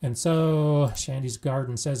 And so Shandy's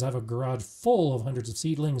Garden says, I have a garage full of hundreds of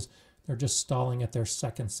seedlings. They're just stalling at their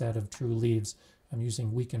second set of true leaves. I'm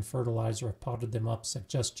using weakened fertilizer. I've potted them up.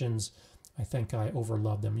 Suggestions. I think I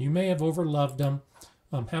overloved them. You may have overloved them.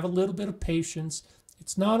 Have a little bit of patience.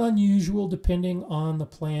 It's not unusual, depending on the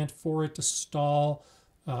plant, for it to stall,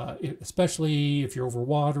 especially if you're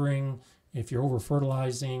overwatering, if you're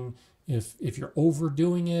over-fertilizing, if you're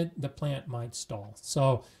overdoing it, the plant might stall.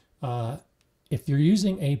 So if you're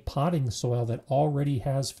using a potting soil that already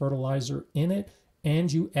has fertilizer in it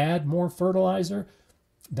and you add more fertilizer,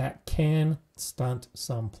 that can stunt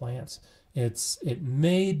some plants. It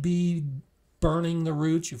may be burning the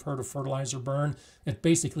roots. You've heard of fertilizer burn. It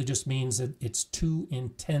basically just means that it's too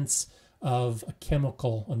intense of a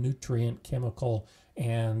chemical, a nutrient chemical,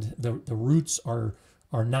 and the roots are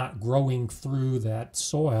not growing through that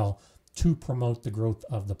soil to promote the growth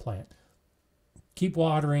of the plant. Keep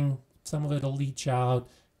watering. Some of it will leach out.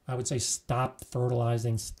 I would say stop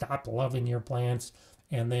fertilizing, stop loving your plants,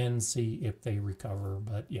 and then see if they recover.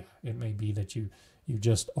 But yeah, it may be that you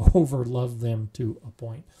just overlove them to a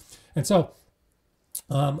point. And so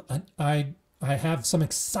I have some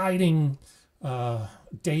exciting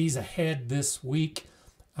days ahead this week.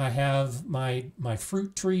 I have my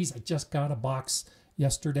fruit trees. I just got a box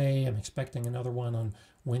yesterday. I'm expecting another one on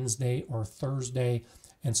Wednesday or Thursday.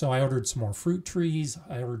 And so I ordered some more fruit trees.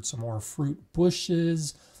 I ordered some more fruit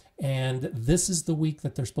bushes. And this is the week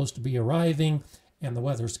that they're supposed to be arriving. And the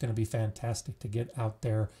weather's going to be fantastic to get out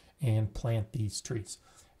there and plant these trees.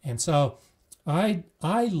 And so I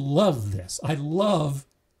love this. I love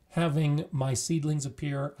having my seedlings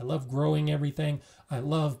appear. I love growing everything. I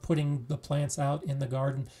love putting the plants out in the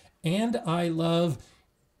garden. And I love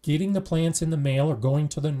getting the plants in the mail or going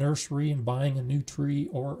to the nursery and buying a new tree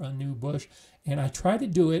or a new bush. And I try to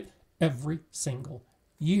do it every single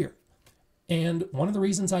year. And one of the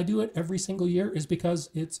reasons I do it every single year is because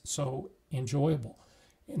it's so enjoyable.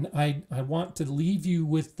 And I want to leave you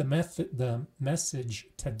with the message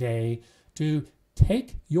today to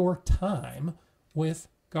take your time with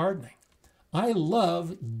gardening. I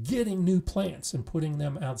love getting new plants and putting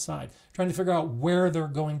them outside, trying to figure out where they're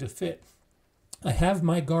going to fit. I have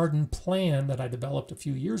my garden plan that I developed a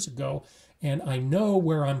few years ago, and I know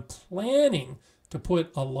where I'm planning to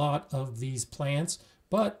put a lot of these plants.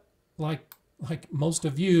 But like most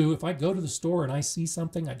of you, if I go to the store and I see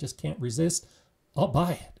something I just can't resist, I'll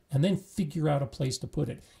buy it and then figure out a place to put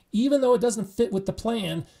it. Even though it doesn't fit with the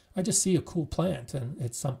plan, I just see a cool plant and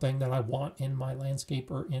it's something that I want in my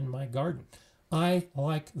landscape or in my garden. I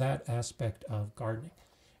like that aspect of gardening.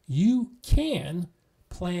 You can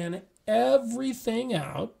plan everything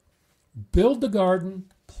out, build the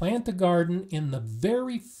garden, plant the garden in the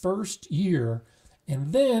very first year,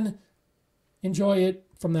 and then enjoy it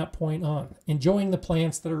from that point on. Enjoying the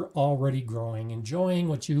plants that are already growing, enjoying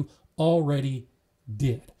what you already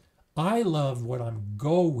did. I love what I'm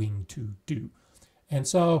going to do. And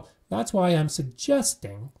so that's why I'm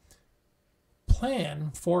suggesting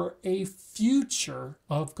plan for a future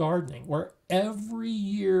of gardening where every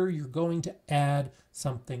year you're going to add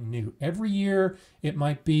something new. Every year it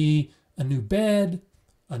might be a new bed,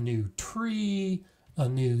 a new tree, a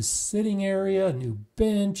new sitting area, a new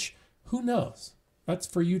bench. Who knows? That's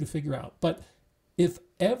for you to figure out. But if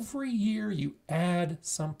every year you add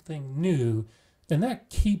something new, then that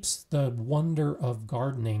keeps the wonder of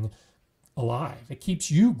gardening alive. It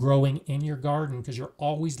keeps you growing in your garden because you're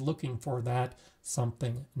always looking for that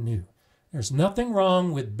something new. There's nothing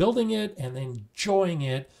wrong with building it and enjoying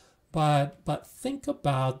it, but think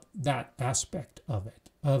about that aspect of it,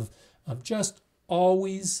 of just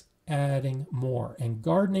always adding more and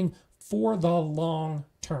gardening for the long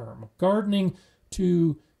term, gardening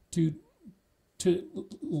to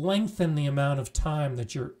lengthen the amount of time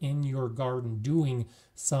that you're in your garden doing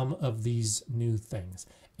some of these new things,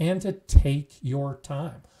 and to take your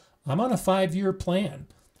time. I'm on a 5-year plan,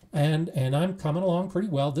 and I'm coming along pretty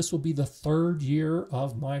well. This will be the 3rd year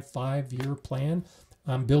of my 5-year plan.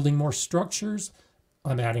 I'm building more structures.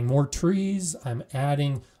 I'm adding more trees. I'm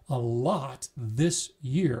adding a lot this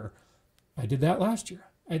year. I did that last year.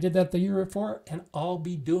 I did that the year before, and I'll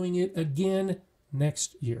be doing it again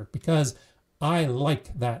next year because I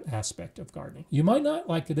like that aspect of gardening. You might not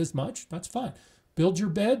like it as much. That's fine. Build your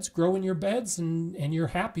beds, grow in your beds, and you're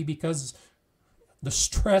happy because the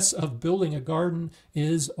stress of building a garden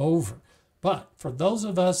is over. But for those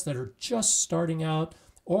of us that are just starting out,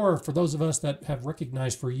 or for those of us that have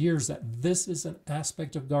recognized for years that this is an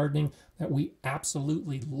aspect of gardening that we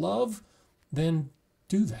absolutely love, then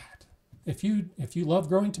do that. If you love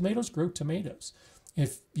growing tomatoes, grow tomatoes.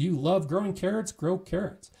 If you love growing carrots, grow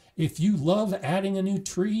carrots. If you love adding a new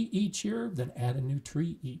tree each year, then add a new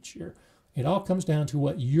tree each year. It all comes down to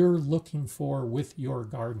what you're looking for with your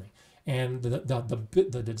gardening. And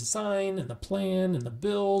the design and the plan and the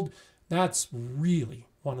build, that's really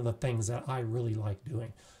one of the things that I really like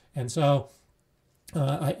doing. And so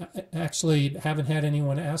I actually haven't had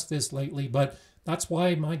anyone ask this lately, but that's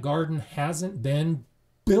why my garden hasn't been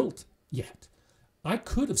built yet. I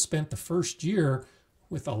could have spent the first year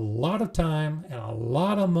with a lot of time and a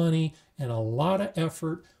lot of money and a lot of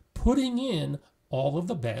effort putting in all of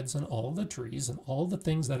the beds and all of the trees and all the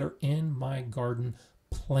things that are in my garden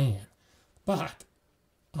plan. But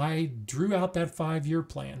I drew out that 5-year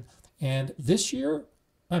plan, and this year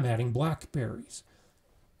I'm adding blackberries.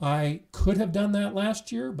 I could have done that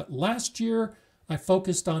last year, but last year I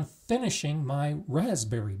focused on finishing my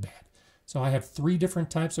raspberry bed. So I have 3 different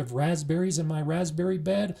types of raspberries in my raspberry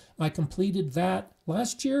bed. I completed that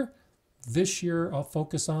last year. This year I'll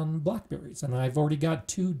focus on blackberries, and I've already got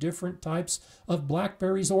 2 different types of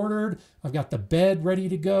blackberries ordered. I've got the bed ready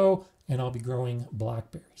to go, and I'll be growing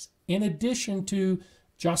blackberries. In addition to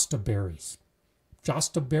josta berries.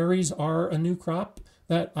 Josta berries are a new crop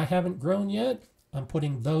that I haven't grown yet, I'm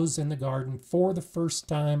putting those in the garden for the first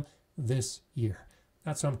time this year.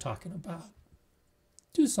 That's what I'm talking about.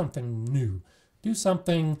 Do something new. Do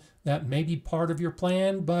something that may be part of your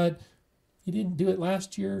plan, but you didn't do it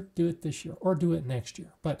last year. Do it this year or do it next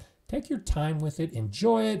year. But take your time with it,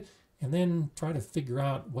 enjoy it, and then try to figure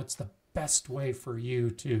out what's the best way for you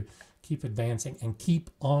to keep advancing and keep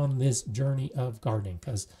on this journey of gardening,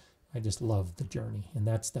 because I just love the journey. And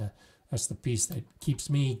that's the piece that keeps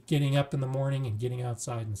me getting up in the morning and getting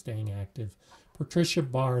outside and staying active. Patricia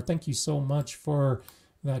Barr, thank you so much for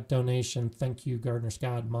that donation. Thank you, Gardener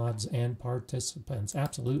Scott, mods, and participants.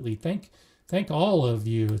 Absolutely. Thank all of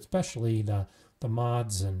you, especially the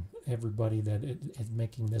mods and everybody that is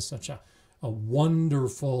making this such a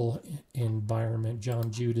wonderful environment.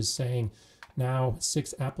 John Jude is saying, now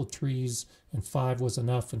 6 apple trees and 5 was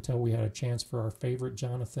enough until we had a chance for our favorite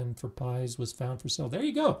Jonathan for pies was found for sale. There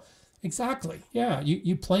you go. Exactly. Yeah,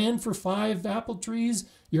 you planned for 5 apple trees.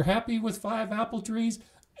 You're happy with 5 apple trees.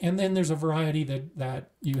 And then there's a variety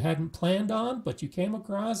that you hadn't planned on, but you came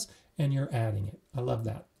across and you're adding it. I love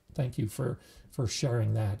that. Thank you for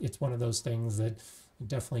sharing that. It's one of those things that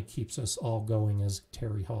definitely keeps us all going, as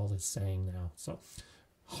Terry Hall is saying now. So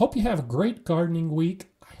hope you have a great gardening week.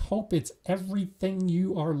 I hope it's everything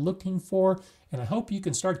you are looking for. And I hope you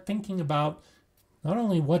can start thinking about not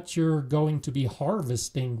only what you're going to be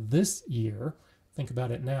harvesting this year, think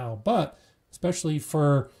about it now, but especially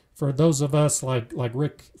for those of us like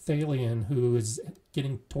Rick Thalian, who is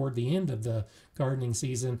getting toward the end of the gardening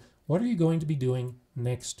season, what are you going to be doing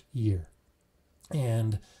next year?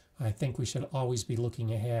 And I think we should always be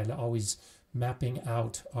looking ahead, always mapping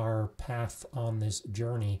out our path on this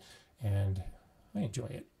journey. And I enjoy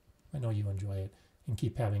it. I know you enjoy it, and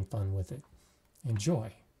keep having fun with it.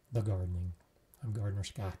 Enjoy the gardening. I'm Gardener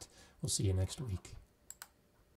Scott. We'll see you next week.